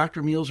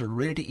 Factor meals are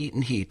ready to eat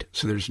and heat,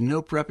 so there's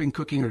no prepping,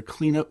 cooking, or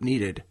cleanup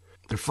needed.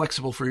 They're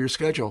flexible for your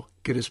schedule,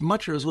 Get as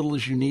much or as little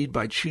as you need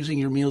by choosing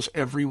your meals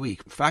every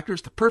week. Factor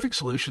is the perfect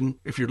solution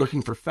if you're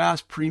looking for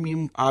fast,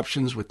 premium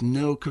options with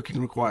no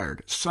cooking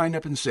required. Sign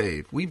up and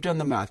save. We've done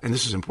the math, and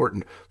this is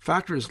important.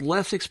 Factor is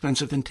less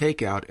expensive than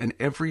takeout, and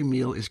every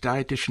meal is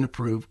dietitian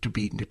approved to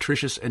be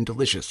nutritious and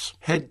delicious.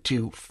 Head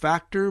to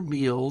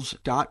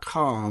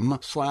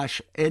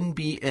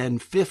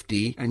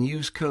factormeals.com/NBN50 and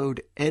use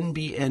code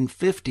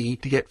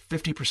NBN50 to get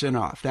 50%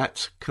 off.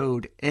 That's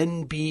code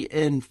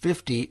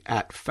NBN50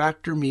 at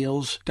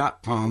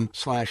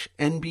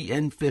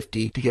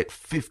factormeals.com/NBN50 to get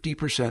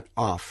 50%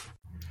 off.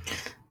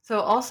 So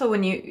also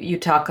when you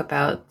talk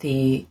about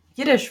the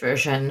Yiddish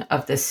version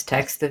of this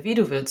text, the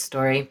Widuwild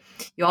story,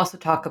 you also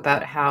talk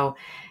about how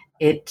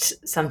it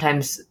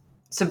sometimes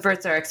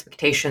subverts our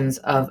expectations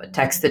of a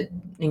text that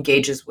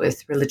engages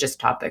with religious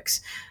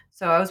topics.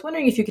 So I was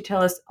wondering if you could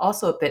tell us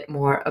also a bit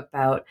more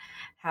about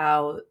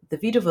how the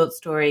Widuwild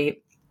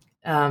story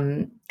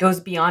goes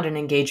beyond an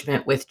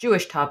engagement with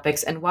Jewish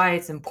topics and why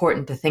it's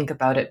important to think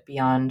about it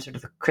beyond sort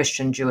of a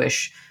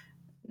Christian-Jewish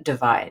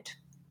divide.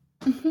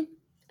 Mm-hmm.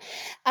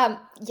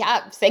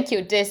 Thank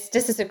you. This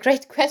is a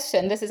great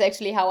question. This is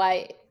actually how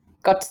I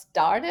got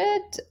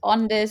started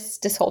on this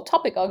whole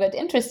topic, or got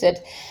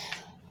interested,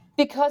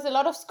 because a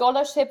lot of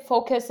scholarship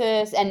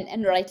focuses,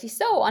 and rightly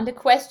so, on the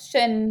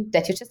question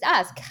that you just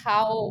asked: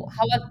 how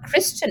are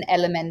Christian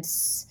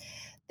elements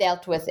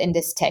dealt with in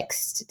this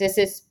text? This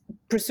is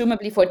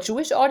presumably for a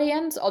Jewish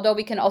audience, although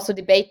we can also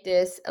debate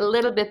this a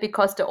little bit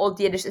because the Old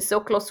Yiddish is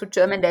so close to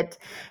German that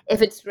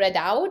if it's read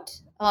out,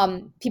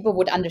 people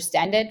would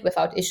understand it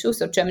without issue,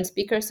 so German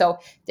speakers. So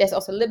there's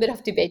also a little bit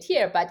of debate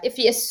here. But if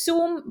we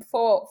assume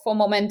for a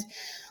moment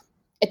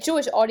a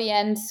Jewish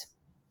audience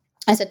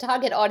as a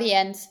target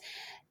audience,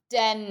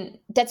 then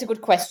that's a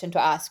good question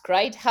to ask,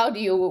 right? How do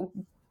you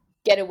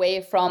get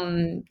away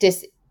from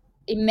this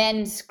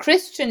immense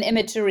Christian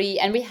imagery?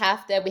 And we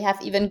have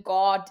even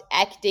God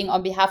acting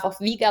on behalf of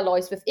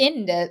Vigalois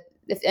within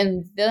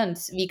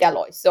Wilhelm's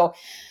Vigalois. So,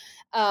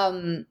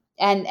 and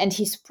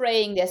he's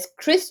praying there's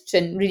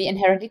Christian, really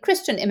inherently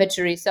Christian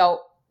imagery.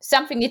 So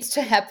something needs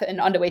to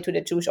happen on the way to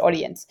the Jewish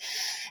audience.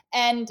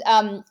 And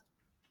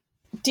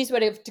these were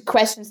the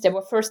questions that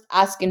were first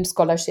asked in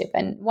scholarship.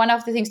 And one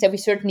of the things that we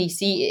certainly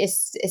see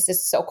is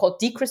this so-called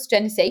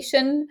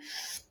de-Christianization.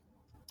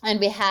 And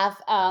we have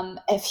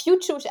a few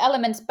Jewish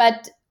elements.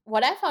 But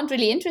what I found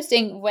really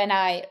interesting when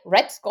I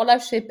read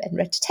scholarship and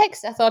read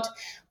text, I thought,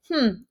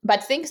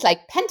 but things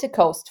like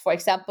Pentecost, for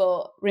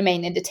example,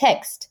 remain in the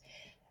text.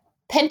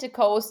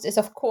 Pentecost is,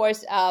 of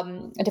course,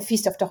 the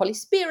Feast of the Holy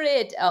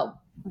Spirit,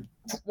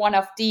 one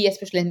of the,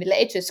 especially in the Middle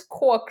Ages,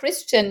 core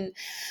Christian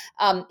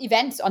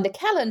events on the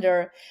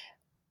calendar.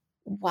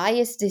 Why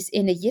is this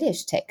in a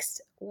Yiddish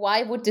text?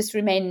 Why would this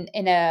remain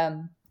in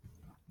a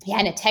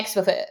text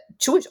with a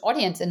Jewish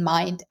audience in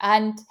mind?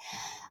 And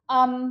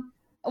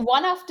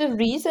one of the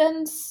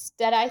reasons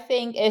that I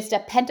think is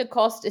that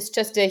Pentecost is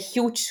just a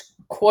huge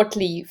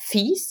quarterly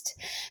feast.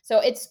 So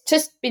it's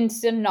just been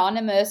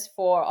synonymous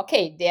for,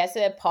 okay, there's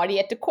a party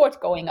at the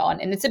court going on,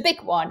 and it's a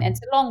big one, and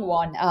it's a long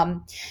one.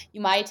 You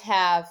might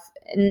have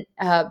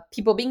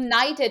people being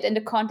knighted in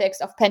the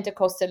context of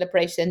Pentecost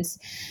celebrations,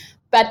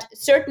 but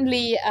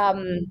certainly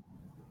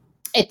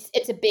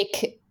it's a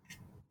big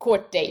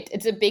court date.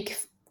 It's a big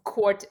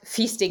court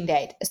feasting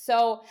date.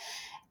 So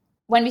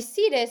when we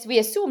see this, we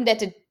assume that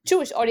the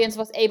Jewish audience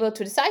was able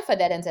to decipher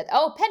that and said,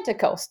 oh,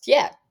 Pentecost,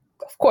 yeah,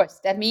 of course.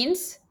 That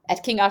means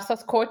at King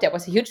Arthur's court, there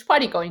was a huge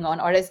party going on,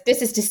 or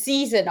this is the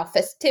season of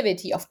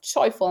festivity, of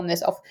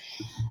joyfulness, of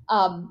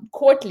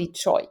courtly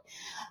joy.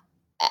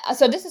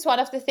 So this is one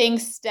of the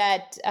things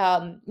that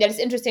is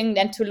interesting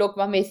then to look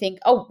when we think,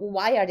 oh,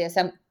 why are there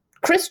some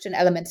Christian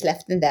elements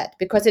left in that?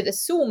 Because it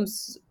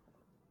assumes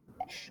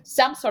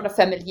some sort of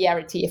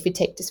familiarity, if we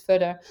take this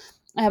further,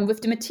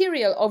 with the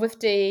material or with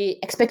the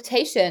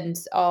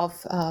expectations of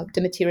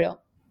the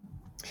material.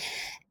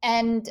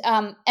 And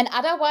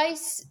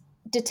otherwise,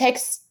 the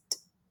text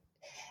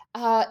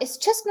is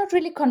just not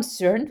really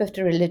concerned with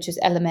the religious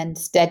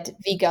elements that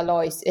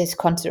Vigalois is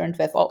concerned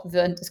with, or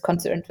Werndt is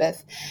concerned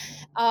with.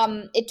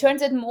 It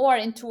turns it more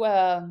into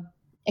a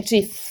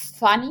actually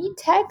funny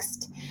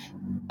text,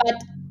 but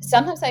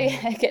sometimes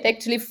I get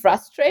actually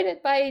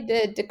frustrated by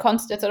the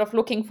constant sort of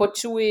looking for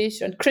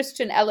Jewish and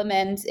Christian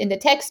elements in the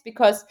text,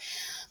 because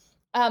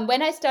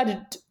when I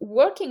started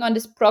working on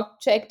this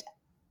project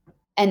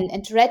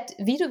and read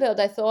Widuwild,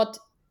 I thought,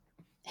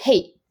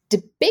 hey,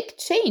 the big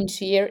change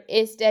here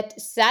is that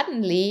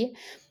suddenly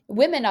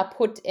women are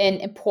put in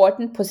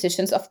important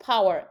positions of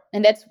power.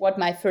 And that's what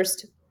my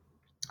first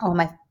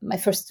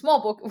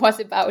small book was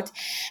about,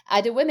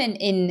 the women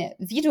in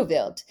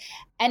Widuwild.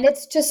 And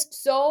it's just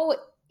so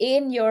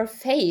in your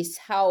face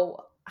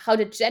how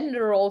the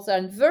gender roles are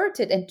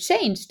inverted and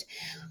changed.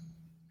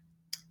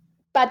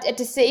 But at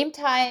the same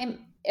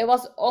time, it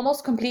was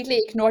almost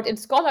completely ignored in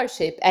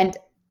scholarship. And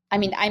I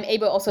mean, I'm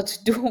able also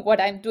to do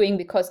what I'm doing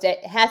because there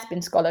has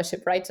been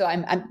scholarship, right? So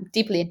I'm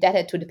deeply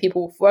indebted to the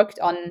people who've worked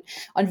on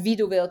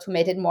Widuwild, who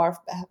made it more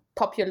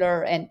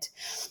popular and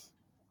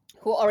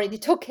who already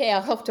took care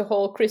of the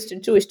whole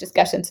Christian-Jewish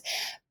discussions.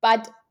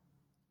 But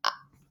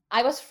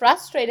I was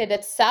frustrated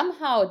that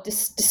somehow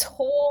this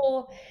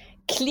whole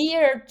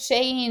clear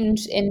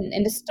change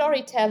in the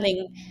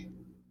storytelling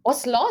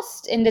was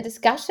lost in the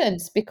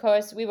discussions,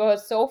 because we were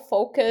so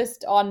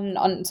focused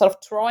on sort of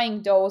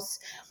drawing those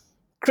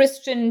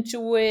Christian,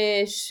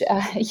 Jewish,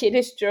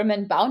 Yiddish,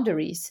 German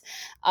boundaries,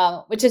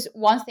 which is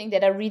one thing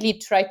that I really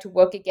tried to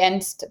work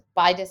against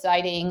by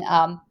deciding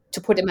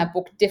to put in my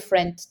book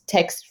different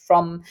texts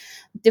from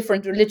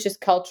different religious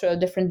culture,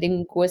 different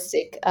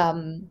linguistic,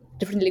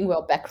 different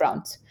lingual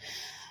backgrounds.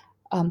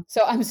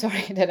 So I'm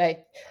sorry that I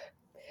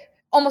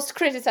almost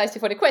criticized you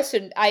for the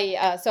question.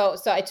 So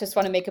I just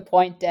want to make a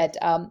point that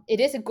it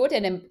is a good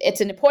and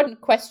it's an important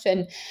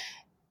question,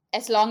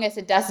 as long as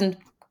it doesn't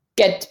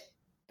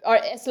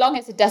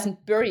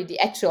bury the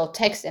actual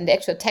text and the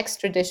actual text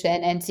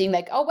tradition and seeing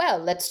like, oh, well,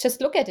 let's just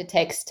look at the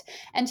text.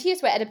 And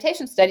here's where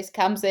adaptation studies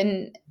comes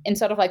in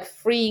sort of like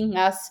freeing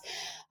us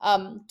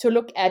to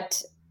look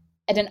at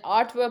an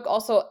artwork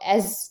also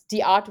as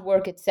the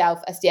artwork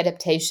itself, as the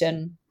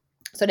adaptation.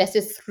 So there's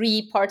this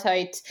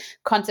three-partite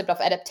concept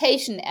of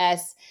adaptation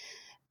as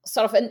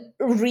sort of a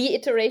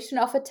reiteration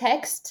of a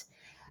text,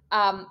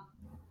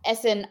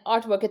 as an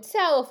artwork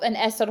itself, and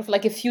as sort of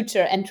like a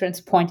future entrance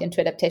point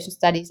into adaptation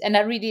studies. And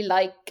I really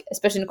like,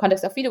 especially in the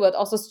context of Video World,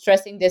 also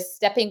stressing this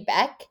stepping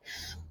back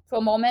for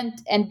a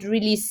moment and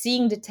really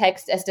seeing the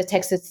text as the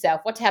text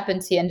itself. What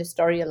happens here in the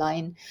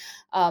storyline?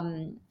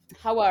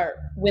 How are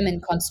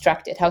women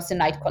constructed? How's the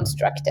night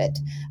constructed?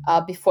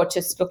 Before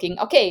just looking,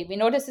 okay, we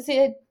know this is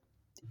a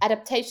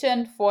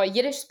adaptation for a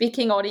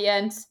Yiddish-speaking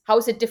audience. How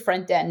is it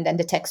different than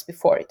the text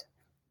before it?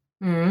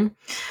 Mm-hmm.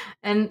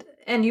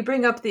 And you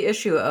bring up the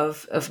issue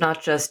of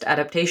not just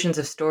adaptations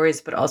of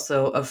stories, but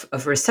also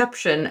of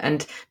reception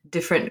and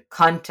different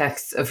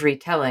contexts of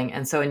retelling.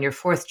 And so in your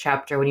fourth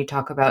chapter, when you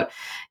talk about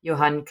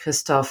Johann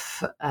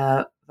Christoph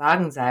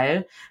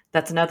Wagenseil,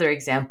 that's another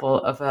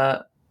example of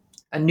a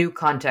new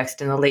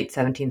context in the late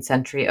 17th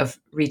century of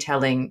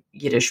retelling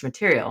Yiddish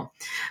material.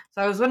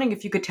 So I was wondering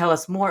if you could tell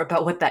us more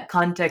about what that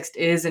context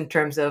is in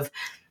terms of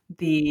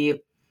the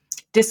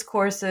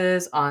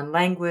discourses on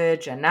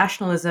language and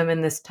nationalism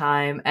in this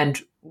time,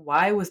 and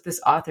why was this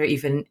author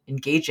even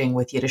engaging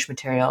with Yiddish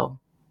material?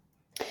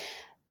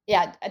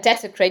 Yeah,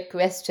 that's a great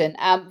question.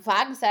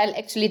 Wagenseil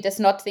actually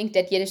does not think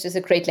that Yiddish is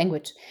a great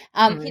language.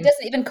 He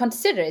doesn't even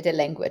consider it a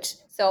language.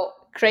 So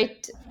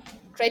great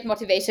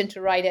motivation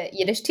to write a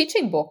Yiddish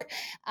teaching book.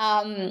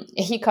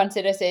 He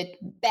considers it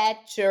bad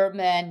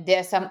German. There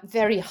are some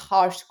very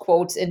harsh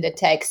quotes in the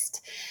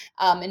text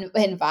in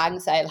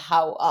Wagenseil,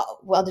 how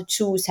well the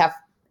Jews have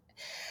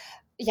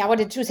what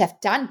the Jews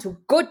have done to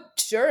good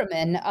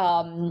German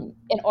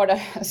in order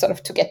sort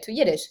of to get to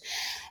Yiddish.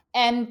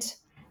 And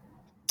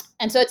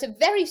so it's a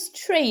very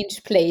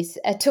strange place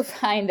to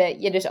find a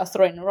Yiddish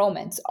Arthurian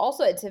romance.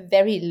 Also, it's a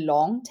very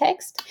long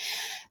text.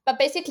 But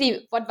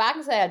basically, what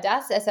Wagenseil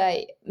does, as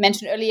I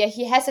mentioned earlier,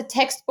 he has a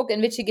textbook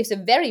in which he gives a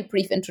very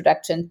brief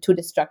introduction to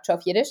the structure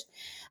of Yiddish,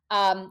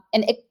 an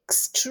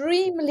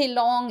extremely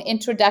long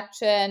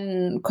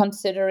introduction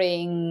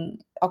concerning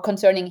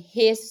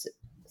his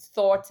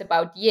thoughts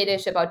about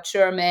Yiddish, about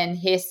German,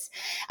 his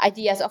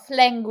ideas of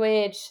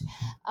language,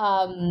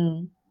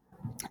 and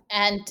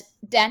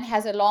then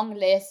has a long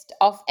list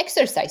of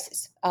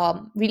exercises,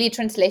 really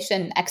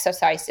translation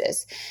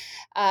exercises.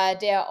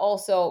 There are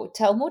also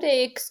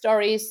Talmudic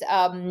stories,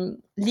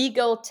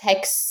 legal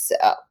texts.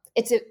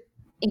 It's an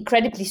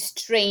incredibly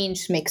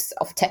strange mix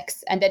of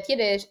texts, and that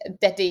Yiddish,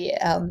 that the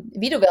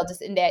Video World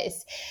is in there,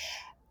 is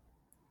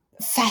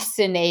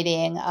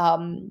fascinating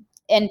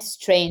and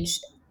strange.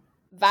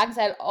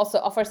 Wagenseil also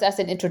offers us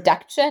an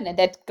introduction, and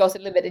that goes a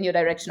little bit in your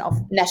direction of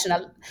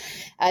national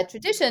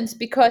traditions,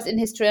 because in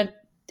his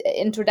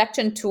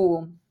introduction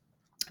to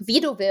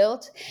Video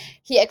World,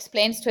 he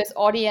explains to his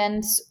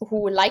audience,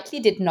 who likely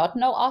did not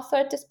know Arthur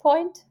at this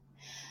point.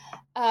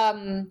 So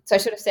I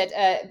should have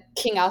said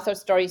King Arthur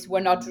stories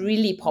were not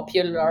really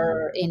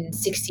popular in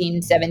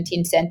 16th,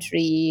 17th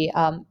century,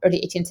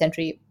 early 18th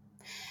century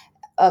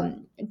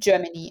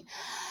Germany.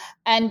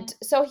 And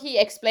so he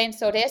explains,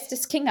 so there's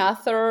this King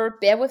Arthur,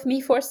 bear with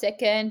me for a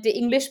second. The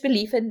English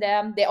believe in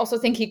them. They also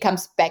think he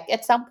comes back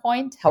at some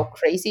point. How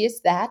crazy is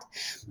that?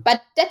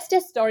 But that's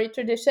their story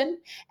tradition.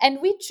 And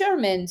we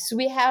Germans,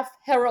 we have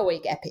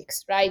heroic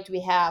epics, right? We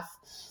have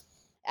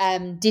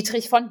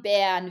Dietrich von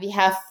Bern. We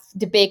have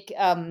the big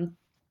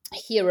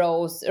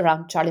heroes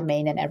around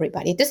Charlemagne and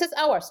everybody. This is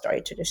our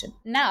story tradition.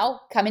 Now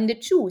come in the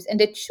Jews, and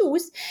the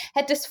Jews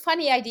had this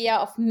funny idea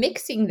of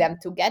mixing them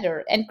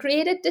together and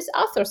created this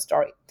Arthur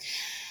story.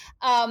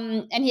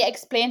 And he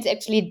explains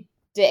actually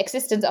the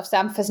existence of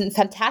some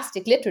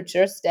fantastic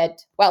literatures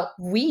that, well,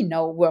 we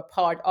know were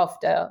part of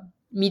the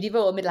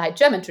medieval Middle High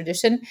German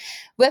tradition,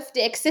 with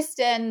the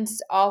existence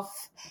of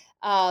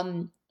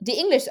the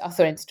English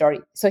Arthurian story.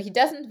 So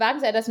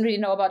Wagenseil doesn't really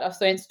know about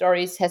Arthurian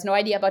stories, has no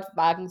idea about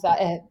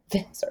Wigerlois.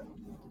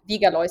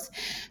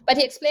 But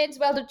he explains,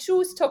 well, the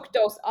Jews took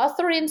those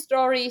Arthurian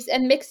stories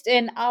and mixed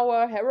in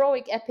our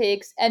heroic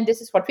epics, and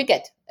this is what we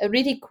get. A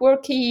really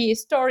quirky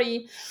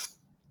story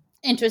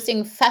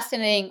interesting,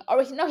 fascinating,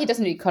 or no, he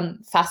doesn't really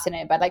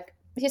fascinating, but like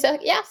he said,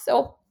 yeah,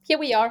 so here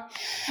we are.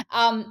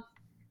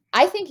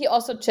 I think he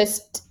also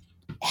just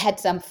had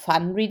some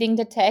fun reading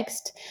the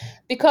text,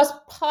 because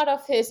part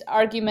of his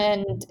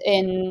argument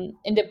in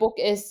the book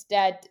is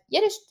that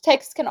Yiddish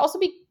text can also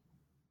be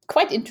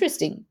quite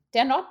interesting.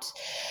 They're not,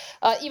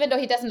 even though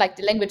he doesn't like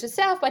the language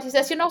itself, but he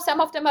says, some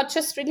of them are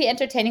just really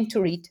entertaining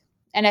to read.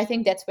 And I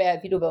think that's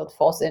where Widuwild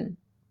falls in.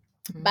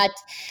 Mm-hmm. But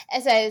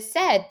as I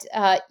said,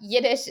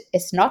 Yiddish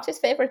is not his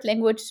favorite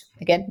language.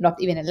 Again, not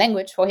even a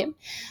language for him,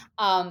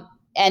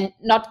 and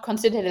not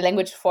considered a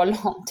language for a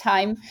long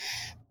time.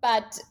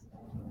 But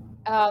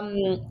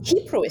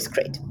Hebrew is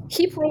great.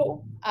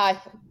 Hebrew,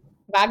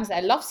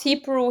 Wagenseil loves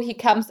Hebrew. He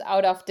comes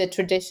out of the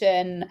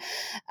tradition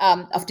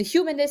of the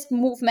humanist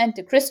movement,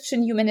 the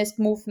Christian humanist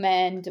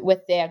movement,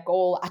 with their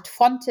goal ad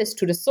fontes,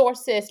 to the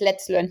sources.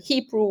 Let's learn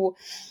Hebrew.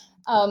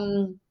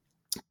 And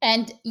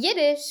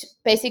Yiddish,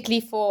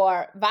 basically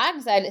for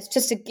Wagenseil, is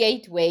just a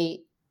gateway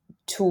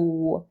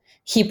to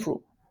Hebrew.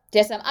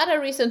 There's some other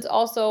reasons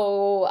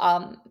also.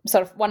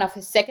 Sort of one of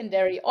his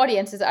secondary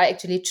audiences are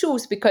actually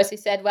Jews, because he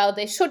said, well,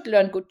 they should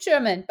learn good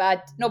German,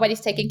 but nobody's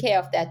taking care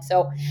of that.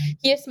 So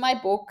here's my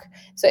book.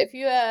 So if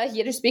you're a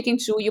Yiddish-speaking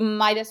Jew, you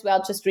might as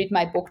well just read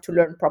my book to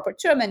learn proper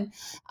German.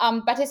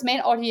 But his main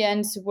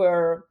audience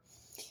were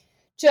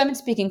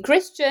German-speaking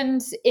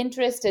Christians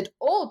interested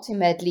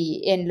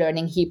ultimately in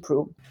learning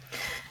Hebrew.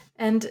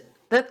 And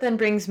that then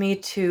brings me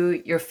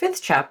to your 5th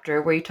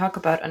chapter, where you talk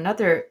about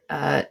another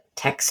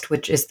text,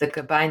 which is the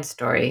Gabain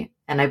story.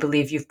 And I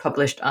believe you've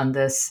published on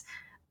this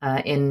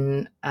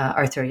in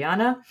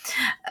Arthuriana.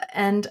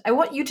 And I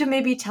want you to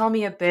maybe tell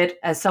me a bit,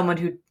 as someone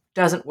who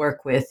doesn't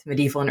work with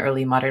medieval and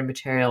early modern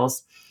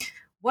materials,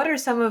 what are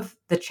some of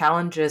the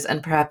challenges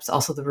and perhaps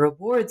also the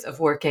rewards of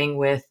working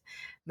with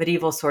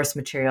medieval source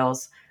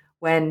materials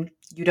when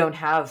you don't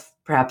have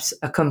perhaps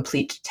a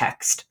complete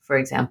text, for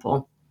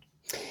example?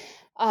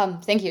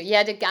 Thank you.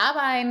 Yeah, the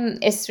Gabain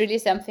is really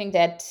something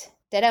that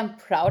I'm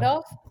proud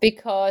of,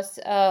 because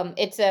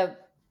it's a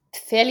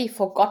fairly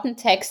forgotten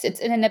text.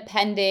 It's in an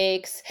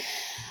appendix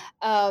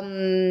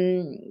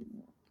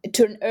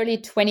to an early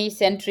 20th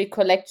century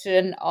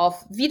collection of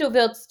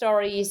Widuwild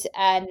stories,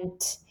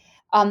 and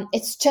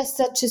it's just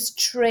such a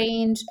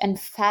strange and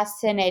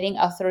fascinating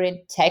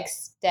Arthurian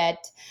text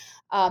that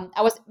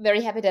I was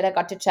very happy that I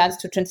got the chance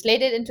to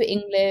translate it into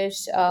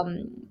English.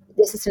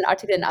 This is an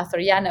article in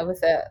Arthuriana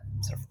with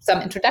some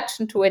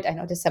introduction to it. I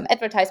know there's some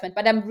advertisement,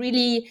 but I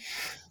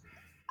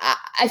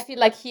feel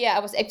like here I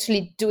was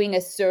actually doing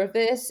a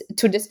service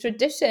to this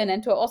tradition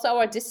and to also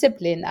our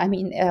discipline. I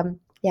mean,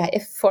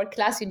 if for a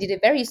class you need a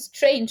very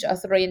strange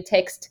Arthurian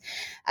text,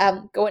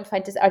 go and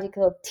find this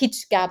article,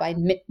 Teach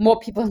Gabain. More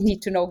people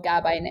need to know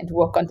Gabain and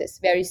work on this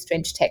very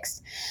strange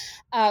text.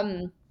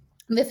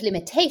 With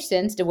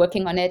limitations, they're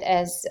working on it,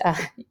 as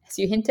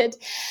you hinted,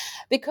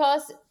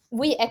 because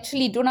we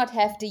actually do not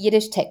have the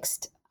Yiddish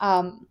text.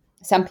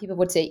 Some people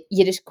would say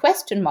Yiddish ?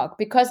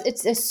 Because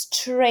it's a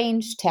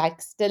strange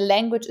text. The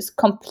language is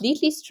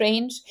completely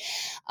strange.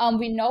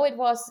 We know it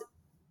was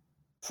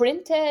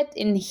printed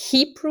in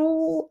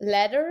Hebrew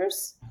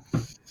letters,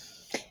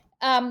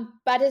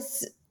 but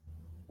is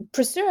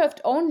preserved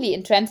only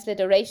in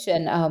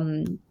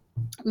transliteration.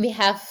 We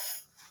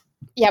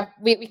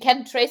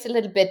can trace a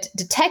little bit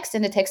the text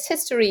and the text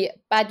history,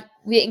 but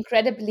we're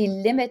incredibly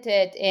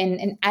limited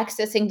in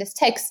accessing this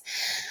text.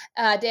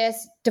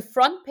 There's the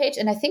front page,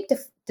 and I think the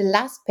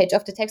last page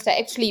of the text are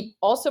actually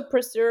also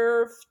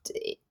preserved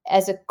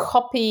as a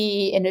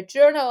copy in a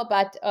journal,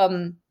 but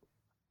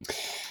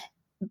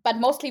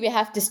mostly we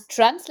have this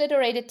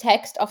transliterated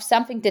text of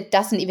something that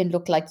doesn't even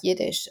look like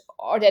Yiddish,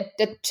 or that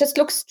just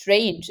looks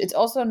strange. It's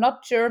also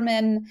not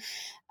German.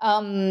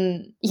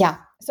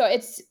 So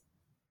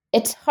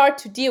it's hard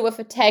to deal with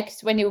a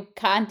text when you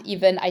can't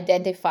even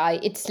identify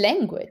its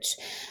language,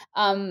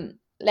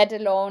 let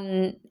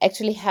alone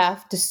actually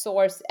have the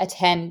source at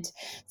hand.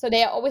 So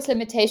there are always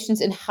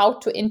limitations in how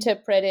to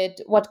interpret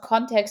it. What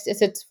context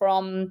is it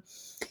from?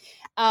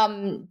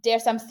 There are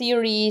some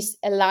theories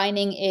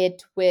aligning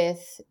it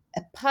with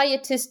a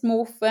pietist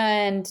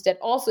movement that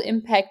also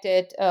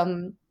impacted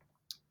the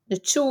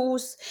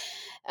Jews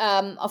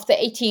of the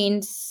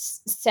 18th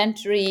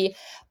century.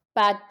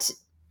 But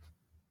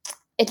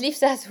it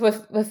leaves us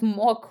with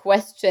more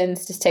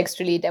questions, this text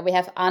really, that we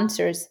have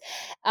answers.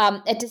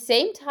 At the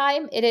same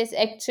time, it is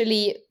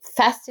actually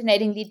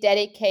fascinatingly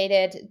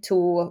dedicated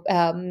to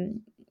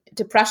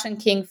the Prussian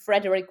King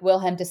Frederick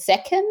Wilhelm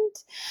II.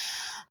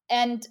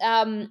 And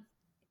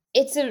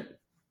it's a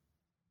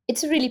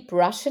really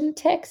Prussian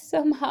text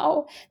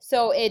somehow.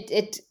 So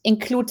it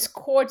includes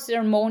court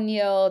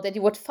ceremonial that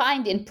you would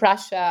find in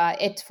Prussia.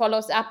 It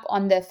follows up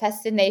on the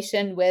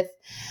fascination with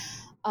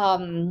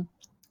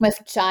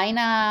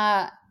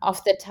China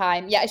of the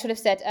time. Yeah, I should have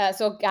said,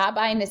 so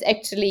Gabain is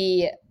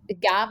actually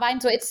Gawain.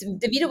 So it's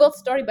the Widuwild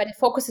story, but it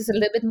focuses a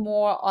little bit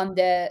more on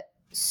the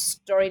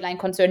storyline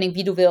concerning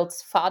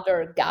Widuwild's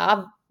father,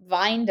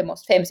 Gawain, the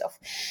most famous of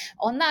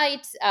all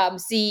knights.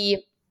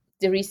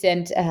 the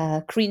recent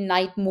Green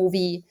Knight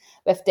movie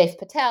with Dave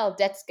Patel.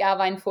 That's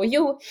Gawain for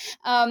you.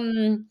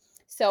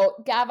 So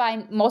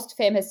Gawain, most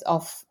famous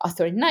of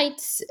Arthurian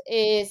knights,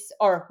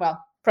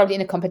 probably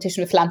in a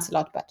competition with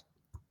Lancelot, but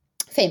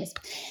famous.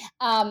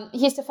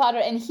 He's the father,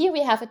 and here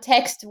we have a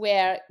text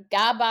where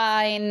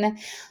Gawain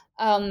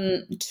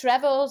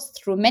travels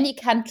through many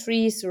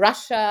countries,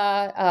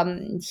 Russia,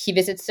 he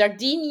visits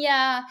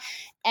Sardinia,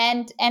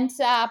 and ends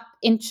up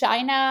in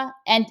China,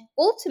 and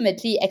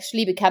ultimately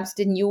actually becomes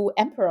the new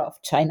emperor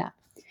of China.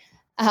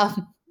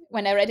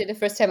 When I read it the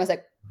first time, I was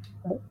like,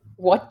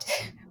 what?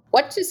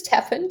 What just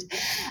happened?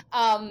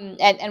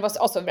 And was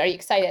also very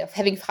excited of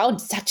having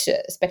found such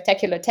a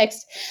spectacular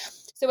text.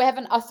 So we have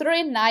an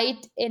Arthurian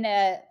knight in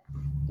a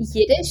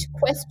Yiddish ?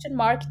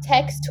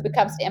 Text who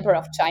becomes the emperor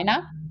of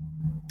China.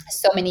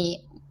 So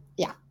many,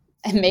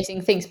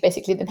 amazing things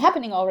basically been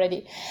happening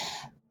already.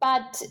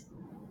 But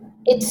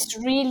it's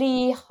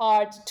really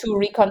hard to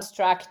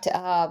reconstruct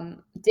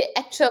the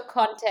actual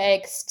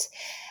context.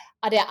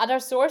 Are there other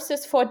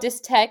sources for this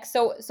text?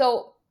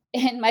 So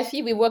in my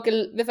field, we work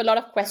with a lot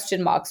of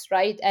question marks,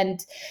 right?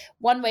 And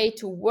one way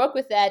to work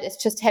with that is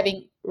just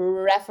having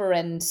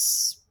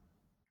reference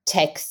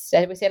texts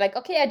that we say like,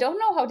 okay, I don't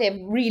know how they're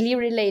really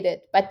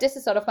related, but this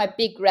is sort of my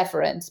big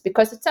reference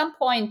because at some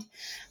point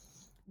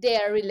they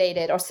are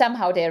related or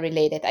somehow they're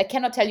related. I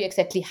cannot tell you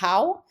exactly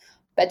how,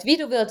 but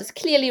Widuwild is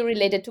clearly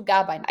related to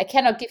Gawain. I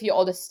cannot give you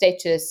all the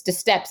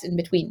steps in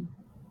between.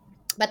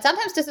 But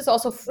sometimes this is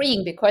also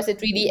freeing because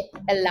it really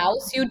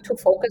allows you to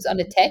focus on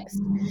the text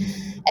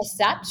as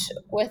such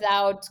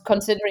without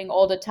considering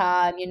all the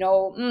time,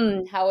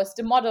 how is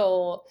the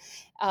model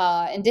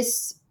in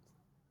this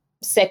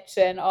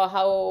section, or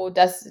how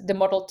does the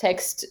model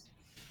text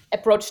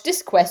approach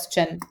this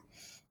question?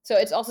 So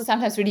it's also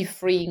sometimes really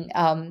freeing.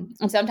 And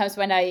sometimes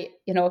when I,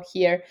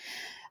 hear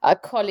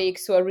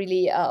colleagues who are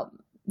really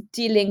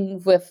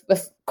dealing with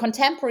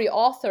contemporary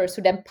authors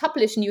who then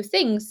publish new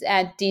things,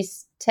 and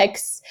these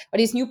texts or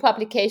these new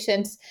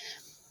publications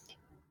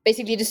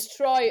basically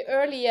destroy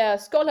earlier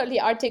scholarly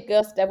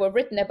articles that were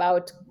written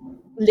about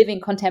living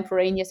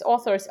contemporaneous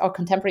authors or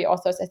contemporary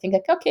authors, I think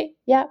like, okay,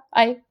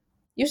 I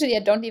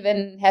don't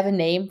even have a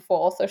name for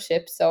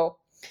authorship. So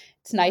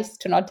it's nice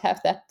to not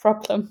have that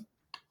problem.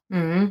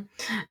 Mm-hmm.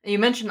 You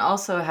mentioned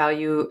also how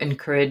you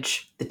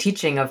encourage the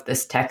teaching of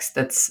this text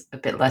that's a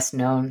bit less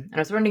known. And I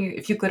was wondering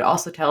if you could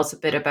also tell us a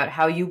bit about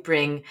how you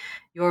bring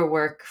your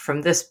work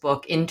from this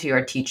book into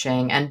your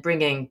teaching and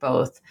bringing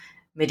both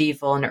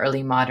medieval and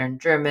early modern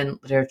German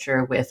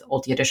literature with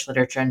Old Yiddish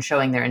literature and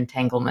showing their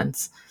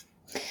entanglements.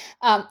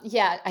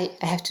 I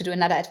have to do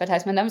another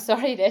advertisement. I'm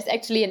sorry. There's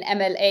actually an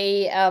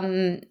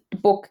MLA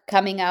book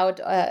coming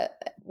out,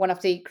 one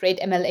of the great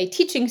MLA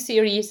teaching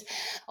series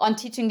on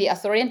teaching the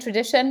Arthurian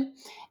tradition.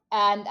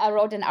 And I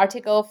wrote an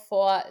article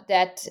for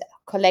that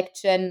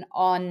collection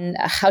on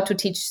how to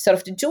teach sort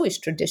of the Jewish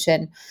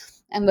tradition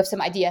and with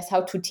some ideas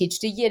how to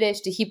teach the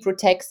Yiddish, the Hebrew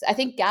text. I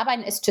think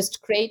Gawain is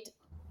just great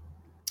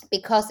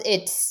because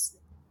it's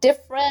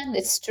different,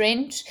 it's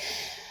strange.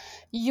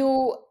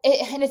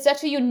 And it's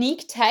such a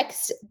unique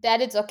text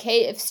that it's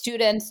okay if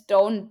students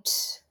don't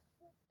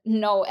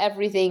know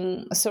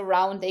everything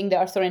surrounding the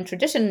Arthurian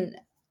tradition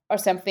or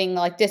something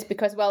like this,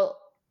 because,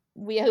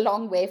 we are a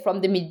long way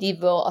from the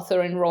medieval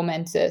Arthurian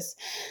romances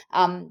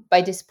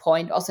by this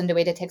point, also in the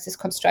way the text is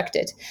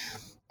constructed.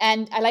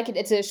 And I like it.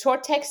 It's a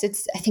short text.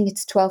 I think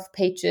it's 12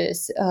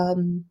 pages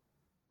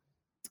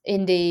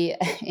in the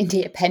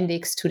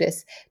appendix to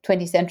this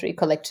 20th century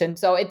collection.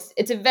 So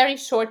it's a very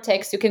short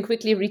text. You can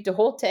quickly read the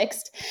whole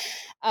text.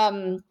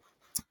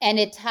 And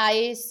it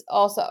ties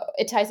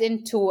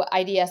into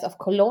ideas of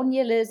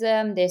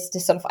colonialism. There's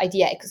this sort of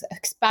idea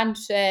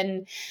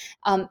expansion,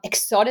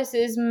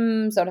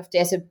 exoticism. Sort of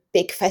there's a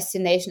big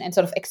fascination and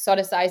sort of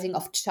exoticizing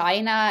of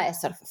China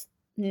as sort of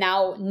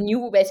now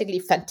new, basically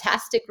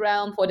fantastic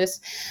realm for this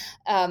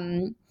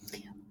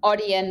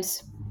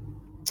audience,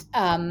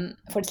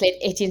 for this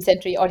late 18th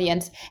century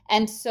audience.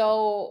 And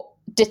so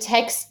the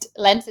text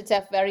lends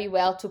itself very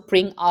well to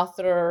bring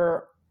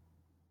Arthur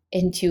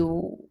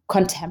into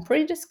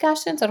contemporary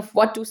discussion, sort of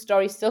what do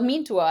stories still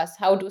mean to us?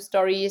 How do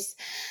stories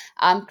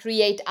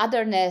create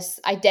otherness,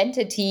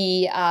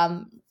 identity,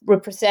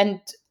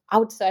 represent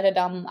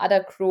outsiderdom,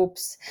 other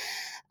groups?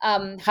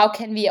 How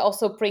can we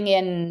also bring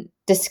in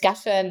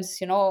discussions,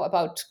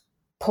 about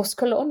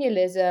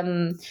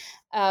post-colonialism,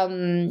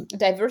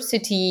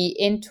 diversity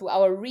into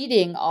our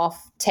reading of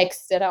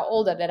texts that are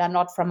older, that are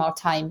not from our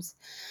times?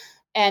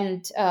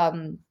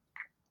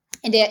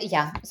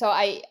 So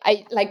I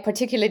like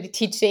particularly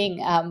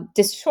teaching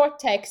this short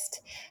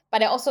text,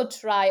 but I also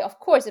try, of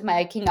course, in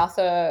my King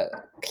Arthur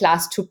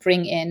class to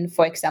bring in,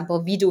 for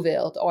example,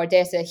 Widuwild, or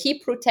there's a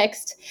Hebrew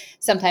text,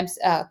 sometimes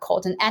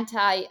called an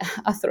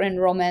anti-Arthurian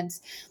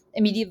romance,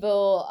 a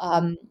medieval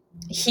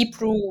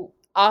Hebrew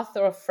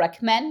Arthur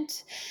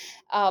fragment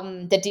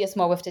that deals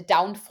more with the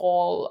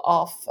downfall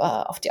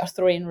of the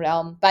Arthurian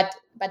realm. But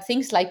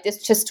things like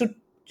this, just to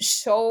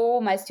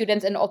show my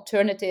students an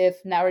alternative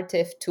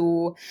narrative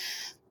to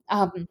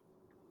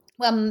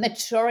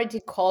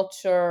majority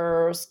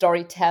culture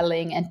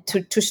storytelling, and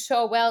to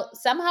show, well,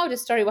 somehow the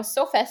story was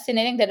so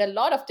fascinating that a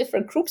lot of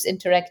different groups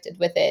interacted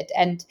with it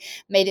and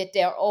made it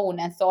their own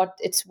and thought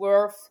it's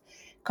worth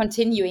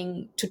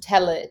continuing to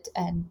tell it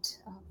and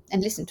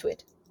listen to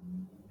it.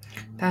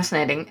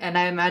 Fascinating. And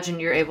I imagine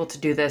you're able to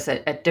do this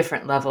at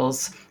different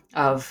levels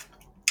of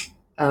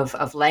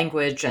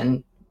language,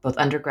 and both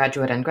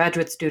undergraduate and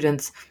graduate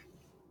students.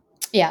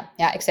 Yeah,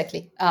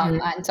 exactly.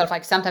 And sort of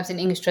like sometimes in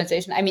English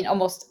translation, I mean,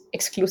 almost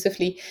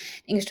exclusively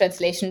English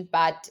translation,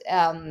 but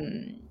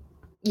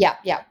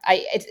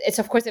it's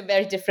of course a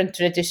very different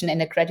tradition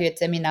in a graduate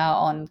seminar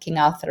on King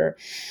Arthur,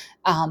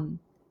 and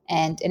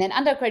in an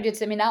undergraduate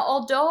seminar,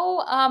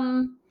 although,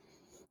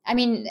 I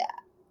mean,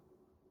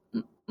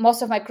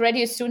 most of my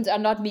graduate students are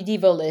not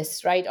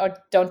medievalists, right, or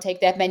don't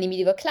take that many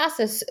medieval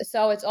classes.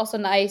 So it's also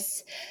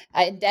nice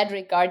in that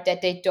regard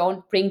that they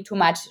don't bring too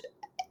much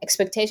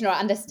expectation or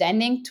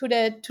understanding to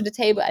the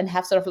table and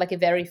have sort of like a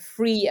very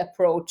free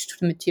approach to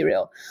the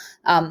material.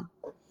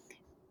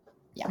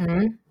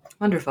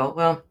 Wonderful.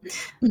 Well,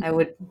 I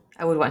would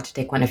want to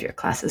take one of your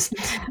classes.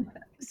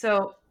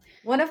 So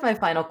one of my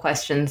final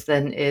questions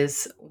then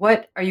is,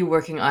 what are you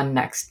working on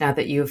next now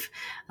that you've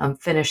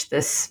finished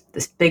this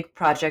big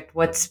project?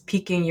 What's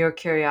piquing your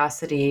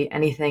curiosity?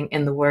 Anything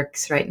in the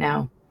works right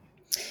now?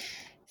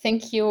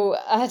 Thank you.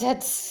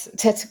 That's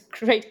a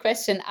great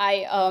question.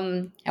 I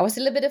was a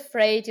little bit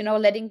afraid,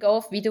 letting go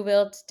of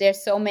Widuwild.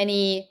 There's so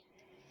many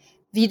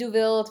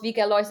Widuwild,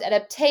 Vika Lois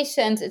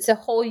adaptations. It's a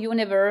whole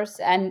universe,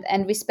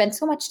 and we spend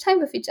so much time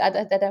with each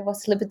other that I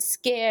was a little bit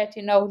scared,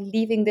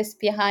 leaving this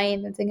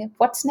behind and thinking,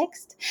 what's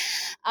next?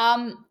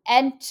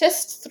 And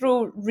just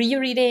through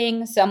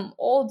rereading some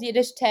old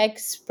Yiddish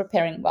texts,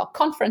 preparing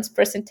conference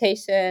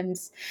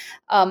presentations,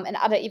 and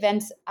other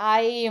events,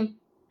 I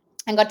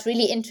got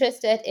really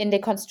interested in the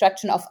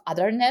construction of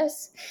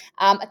otherness,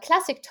 a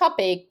classic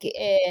topic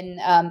in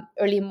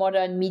early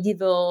modern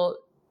medieval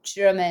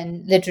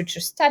German literature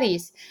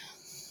studies.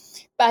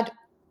 But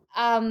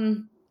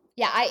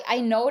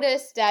I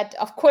noticed that,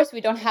 of course,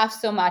 we don't have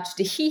so much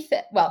the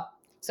heathen. Well,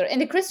 so in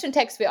the Christian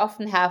text, we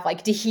often have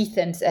like the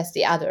heathens as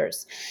the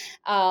others,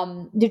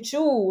 the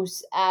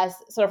Jews as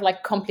sort of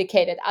like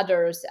complicated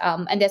others,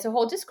 and there's a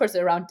whole discourse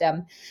around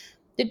them.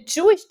 The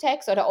Jewish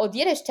texts or the Old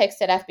Yiddish texts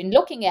that I've been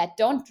looking at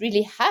don't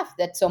really have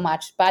that so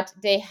much, but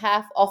they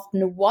have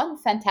often one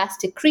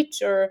fantastic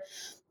creature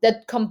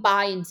that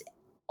combines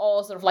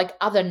all sort of like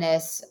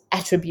otherness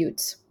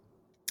attributes.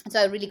 So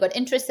I really got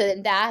interested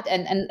in that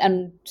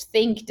and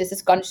think this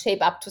is going to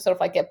shape up to sort of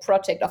like a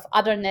project of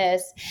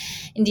otherness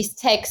in these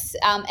texts.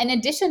 In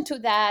addition to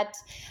that,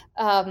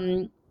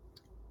 for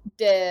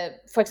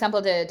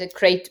example, the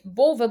great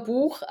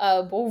Bovo-Buch,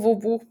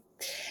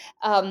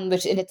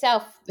 which in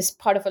itself is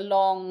part of a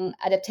long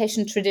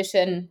adaptation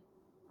tradition,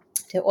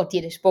 the Old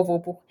Yiddish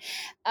Bovo-Buch,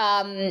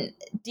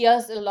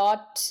 deals a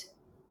lot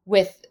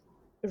with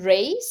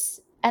race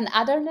and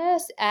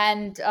otherness.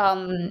 And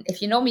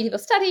if you know medieval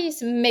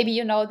studies, maybe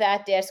you know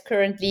that there's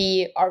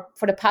currently, or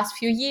for the past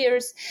few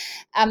years,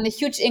 a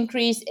huge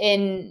increase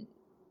in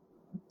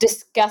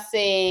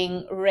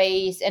discussing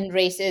race and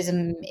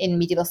racism in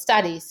medieval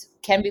studies.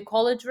 Can we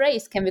call it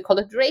race? Can we call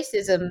it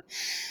racism?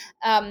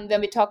 When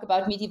we talk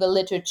about medieval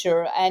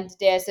literature, and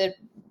there's a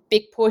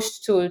big push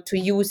to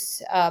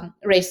use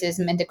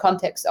racism in the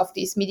context of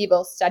these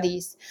medieval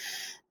studies,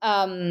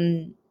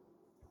 when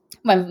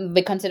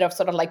we consider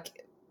sort of like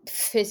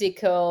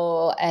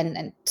physical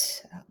and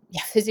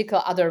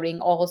physical othering,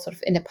 all sort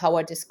of in the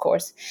power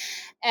discourse.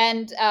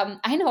 And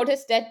I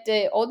noticed that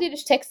the Old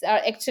Yiddish texts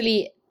are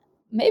actually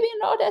maybe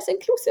not as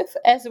inclusive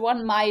as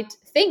one might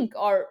think,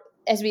 or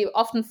as we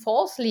often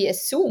falsely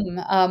assume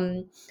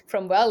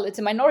it's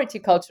a minority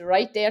culture,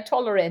 right? They are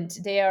tolerant.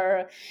 They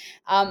are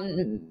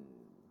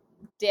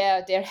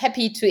they're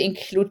happy to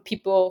include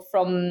people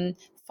from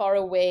far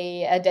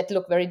away that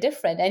look very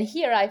different. And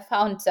here I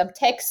found some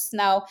texts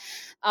now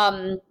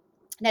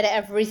that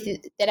are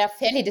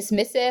fairly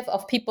dismissive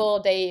of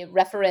people they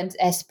reference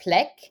as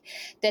black,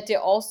 that they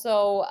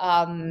also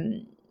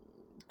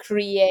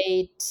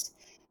create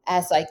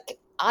as like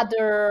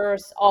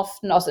others,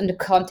 often also in the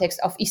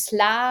context of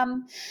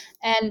Islam.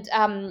 And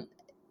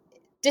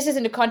this is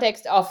in the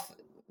context of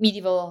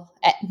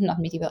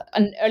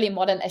an early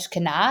modern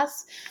Ashkenaz.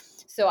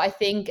 So I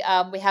think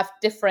we have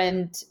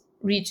different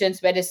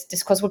regions where this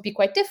discourse would be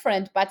quite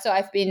different. But so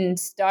I've been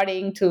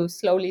starting to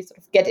slowly sort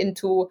of get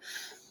into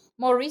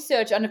more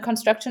research on the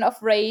construction of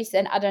race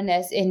and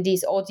otherness in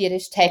these Old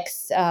Yiddish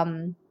texts,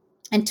 and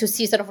to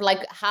see sort of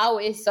like how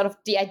is sort of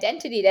the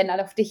identity then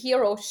of the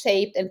hero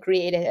shaped and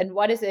created, and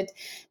what is it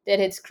that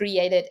it's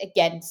created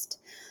against.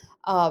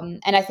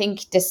 And I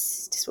think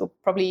this will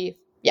probably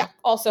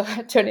also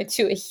turn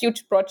into a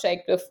huge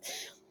project with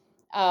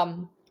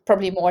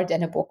probably more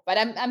than a book. But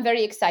I'm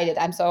very excited.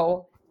 I'm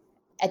so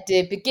at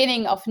the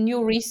beginning of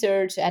new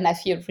research, and I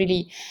feel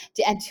really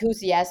the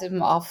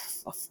enthusiasm of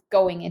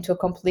going into a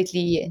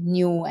completely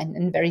new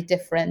and very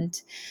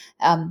different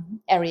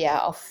area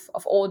of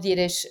Old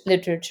Yiddish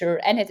literature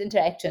and its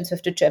interactions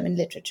with the German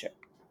literature.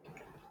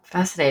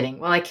 Fascinating.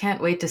 Well, I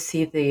can't wait to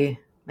see the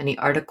many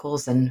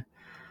articles and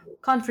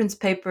conference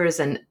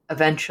papers and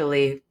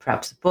eventually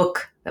perhaps a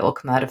book that will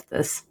come out of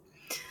this.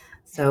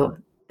 So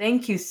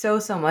thank you so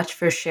much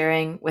for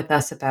sharing with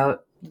us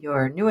about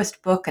your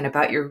newest book and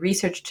about your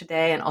research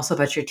today and also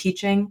about your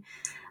teaching.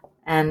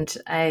 And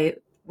I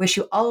wish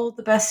you all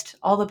the best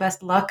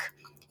luck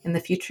in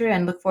the future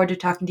and look forward to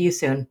talking to you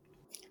soon.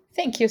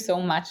 Thank you so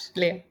much,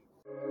 Leo.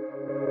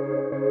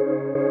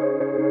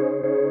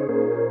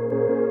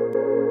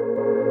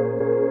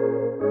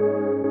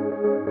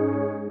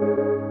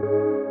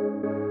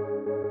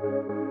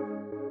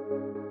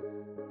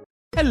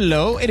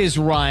 Hello, it is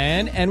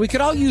Ryan, and we could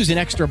all use an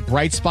extra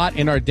bright spot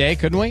in our day,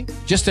 couldn't we?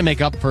 Just to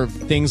make up for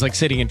things like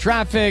sitting in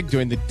traffic,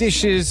 doing the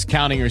dishes,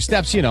 counting your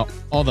steps,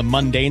 all the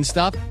mundane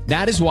stuff.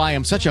 That is why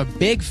I'm such a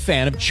big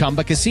fan of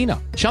Chumba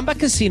Casino. Chumba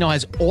Casino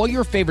has all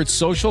your favorite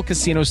social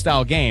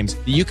casino-style games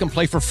that you can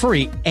play for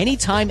free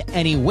anytime,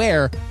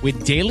 anywhere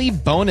with daily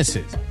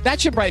bonuses.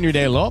 That should brighten your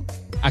day a little.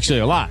 Actually,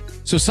 a lot.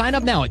 So sign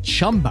up now at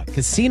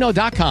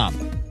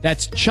ChumbaCasino.com.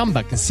 That's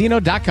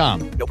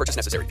ChumbaCasino.com. No purchase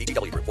necessary.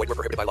 VGW Group. Void where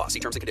prohibited by law. See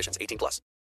terms and conditions. 18+.